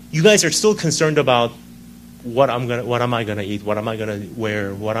 You guys are still concerned about what am I going to eat, what am I going to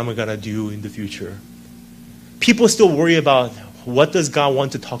wear, what am I going to do in the future. People still worry about what does God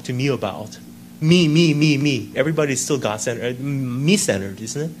want to talk to me about. Me. Everybody's still God-centered, me-centered,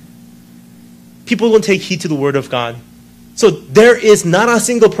 isn't it? People don't take heed to the word of God. So there is not a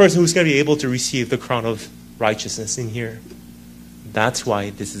single person who's going to be able to receive the crown of righteousness in here. That's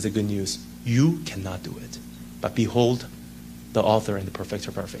why this is the good news. You cannot do it. But behold, the author and the perfecter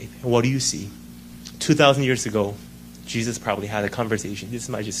of our faith. And what do you see? 2,000 years ago, Jesus probably had a conversation. This is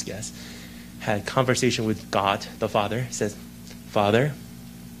my just guess. Had a conversation with God, the Father. He says, Father,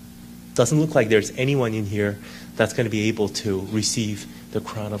 doesn't look like there's anyone in here that's going to be able to receive the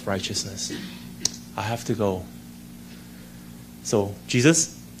crown of righteousness. I have to go. So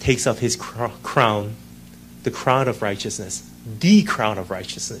Jesus takes up his crown, the crown of righteousness, the crown of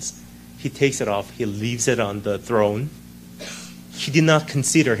righteousness. He takes it off. He leaves it on the throne. He did not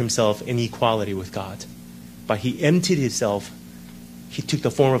consider himself in equality with God, but he emptied himself. He took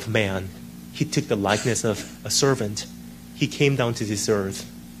the form of man. He took the likeness of a servant. He came down to this earth.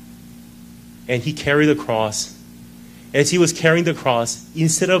 And he carried the cross. As he was carrying the cross,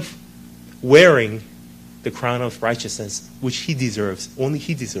 instead of wearing the crown of righteousness, which he deserves, only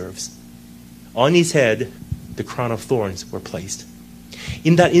he deserves, on his head, the crown of thorns were placed.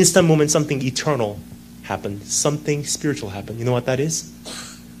 In that instant moment, something eternal happened. Something spiritual happened. You know what that is?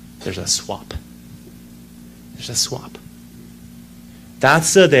 There's a swap. There's a swap.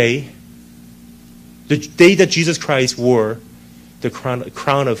 That's the day that Jesus Christ wore the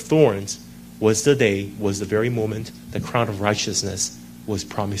crown of thorns was the very moment the crown of righteousness was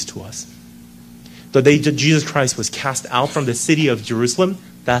promised to us. The day that Jesus Christ was cast out from the city of Jerusalem,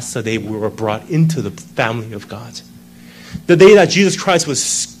 that's the day we were brought into the family of God. The day that Jesus Christ was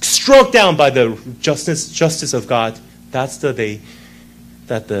struck down by the justice of God, that's the day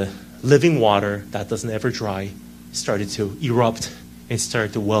that the living water that doesn't ever dry started to erupt and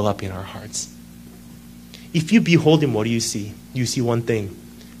started to well up in our hearts. If you behold him, what do you see? You see one thing,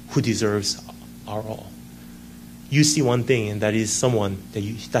 who deserves our all. You see one thing, and that is someone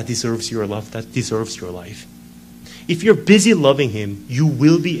that deserves your love, that deserves your life. If you're busy loving him, you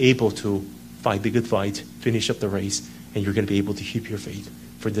will be able to fight the good fight, finish up the race, and you're going to be able to keep your faith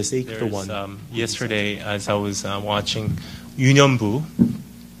for the sake of the one. Yesterday, as I was watching 유년부,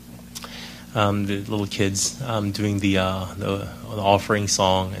 the little kids doing the offering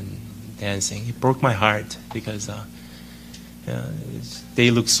song and dancing, it broke my heart because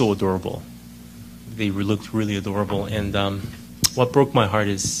they looked so adorable. They looked really adorable, and what broke my heart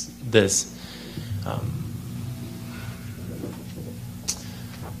is this.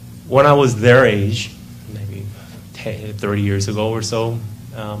 When I was their age, maybe 30 years ago or so,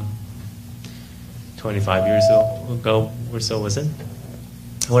 25 years ago or so, was it?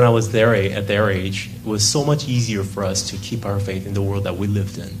 When I was at their age, it was so much easier for us to keep our faith in the world that we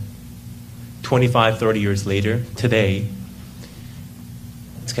lived in. 25, 30 years later, today,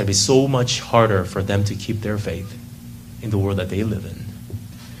 it's going to be so much harder for them to keep their faith in the world that they live in.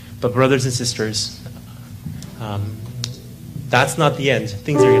 But brothers and sisters, that's not the end.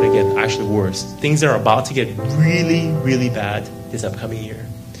 Things are going to get actually worse. Things are about to get really, really bad this upcoming year.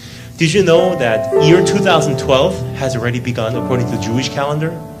 Did you know that year 2012 has already begun according to the Jewish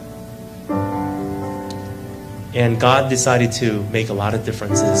calendar? And God decided to make a lot of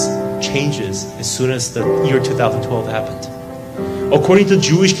changes, as soon as the year 2012 happened. According to the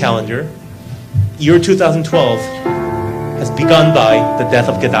Jewish calendar, year 2012 has begun by the death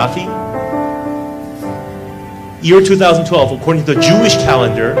of Gaddafi. Year 2012, according to the Jewish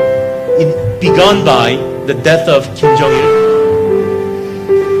calendar, it begun by the death of Kim Jong-il.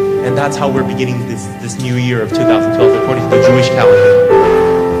 And that's how we're beginning this new year of 2012, according to the Jewish calendar.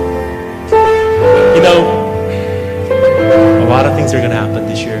 You know, a lot of things are going to happen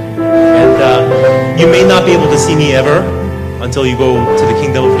this year. And you may not be able to see me ever until you go to the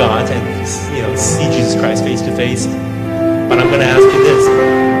kingdom of God and see Jesus Christ face to face. But I'm going to ask you this.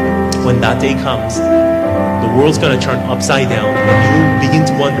 When that day comes, the world's going to turn upside down, and you begin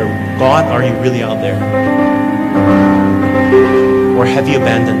to wonder, God, are you really out there? Or have you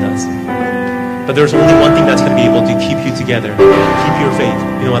abandoned us? But there's only one thing that's going to be able to keep you together, keep your faith.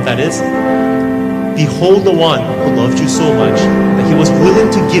 You know what that is? Behold the one who loved you so much that he was willing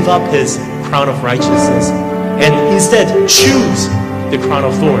to give up his crown of righteousness and instead choose the crown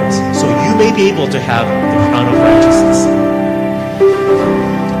of thorns, so you may be able to have the crown of righteousness.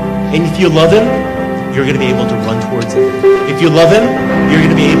 And if you love him, you're going to be able to run towards him. If you love him, you're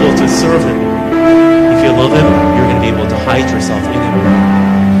going to be able to serve him. If you love him, you're going to be able to hide yourself in him.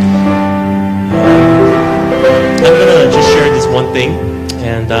 I'm going to just share this one thing,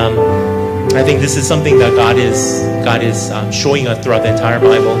 and I think this is something that God is showing us throughout the entire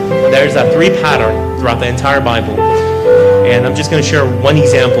Bible. There's a 3 pattern throughout the entire Bible, and I'm just going to share one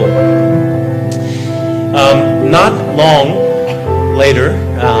example. Not long later,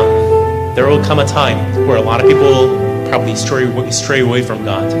 there will come a time where a lot of people will probably stray away from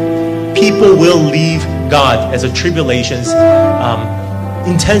God. People will leave God as the tribulation's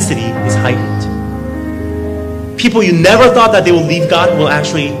intensity is heightened. People you never thought that they will leave God will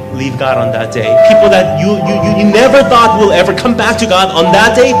actually leave God on that day. People that you never thought will ever come back to God on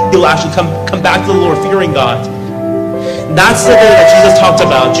that day, they will actually come back to the Lord fearing God. That's the day that Jesus talked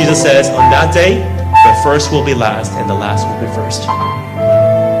about. Jesus says, on that day, the first will be last and the last will be first.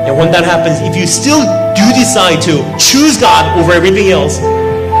 And when that happens, if you still do decide to choose God over everything else,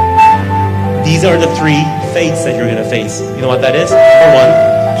 these are the 3 fates that you're going to face. You know what that is?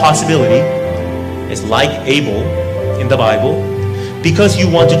 Number 1, possibility. It's like Abel in the Bible. Because you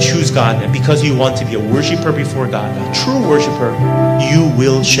want to choose God and because you want to be a worshiper before God, a true worshiper, you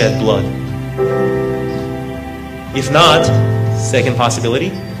will shed blood. If not, second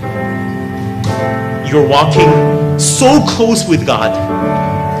possibility, you're walking so close with God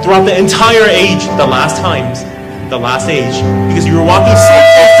throughout the entire age, the last age, because you were walking so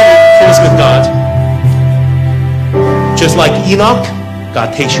close with God. Just like Enoch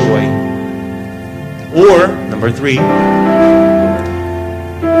God takes you away. Or, number 3,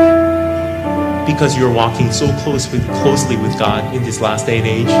 because you're walking so closely with God in this last day and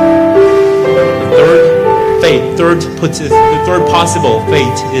age. The third possible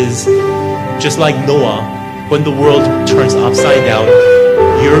fate is just like Noah, when the world turns upside down,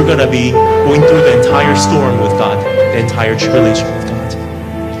 you're going to be going through the entire storm with God, the entire tribulation with God.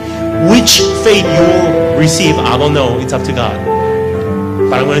 Which fate you will receive, I don't know. It's up to God.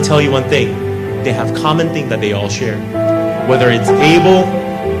 But I'm going to tell you one thing. They have common thing that they all share. Whether it's Abel,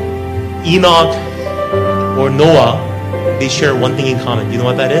 Enoch, or Noah, they share one thing in common. You know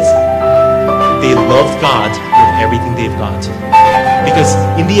what that is? They loved God with everything they've got. Because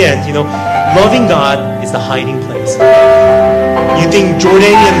in the end, loving God is the hiding place. You think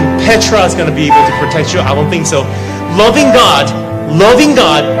Jordanian Petra is going to be able to protect you? I don't think so. Loving God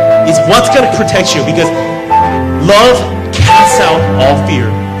is what's going to protect you, because love casts out all fear.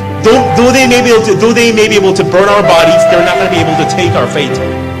 Though they may be able to burn our bodies, they're not going to be able to take our fate.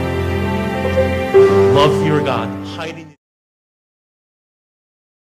 Love your God.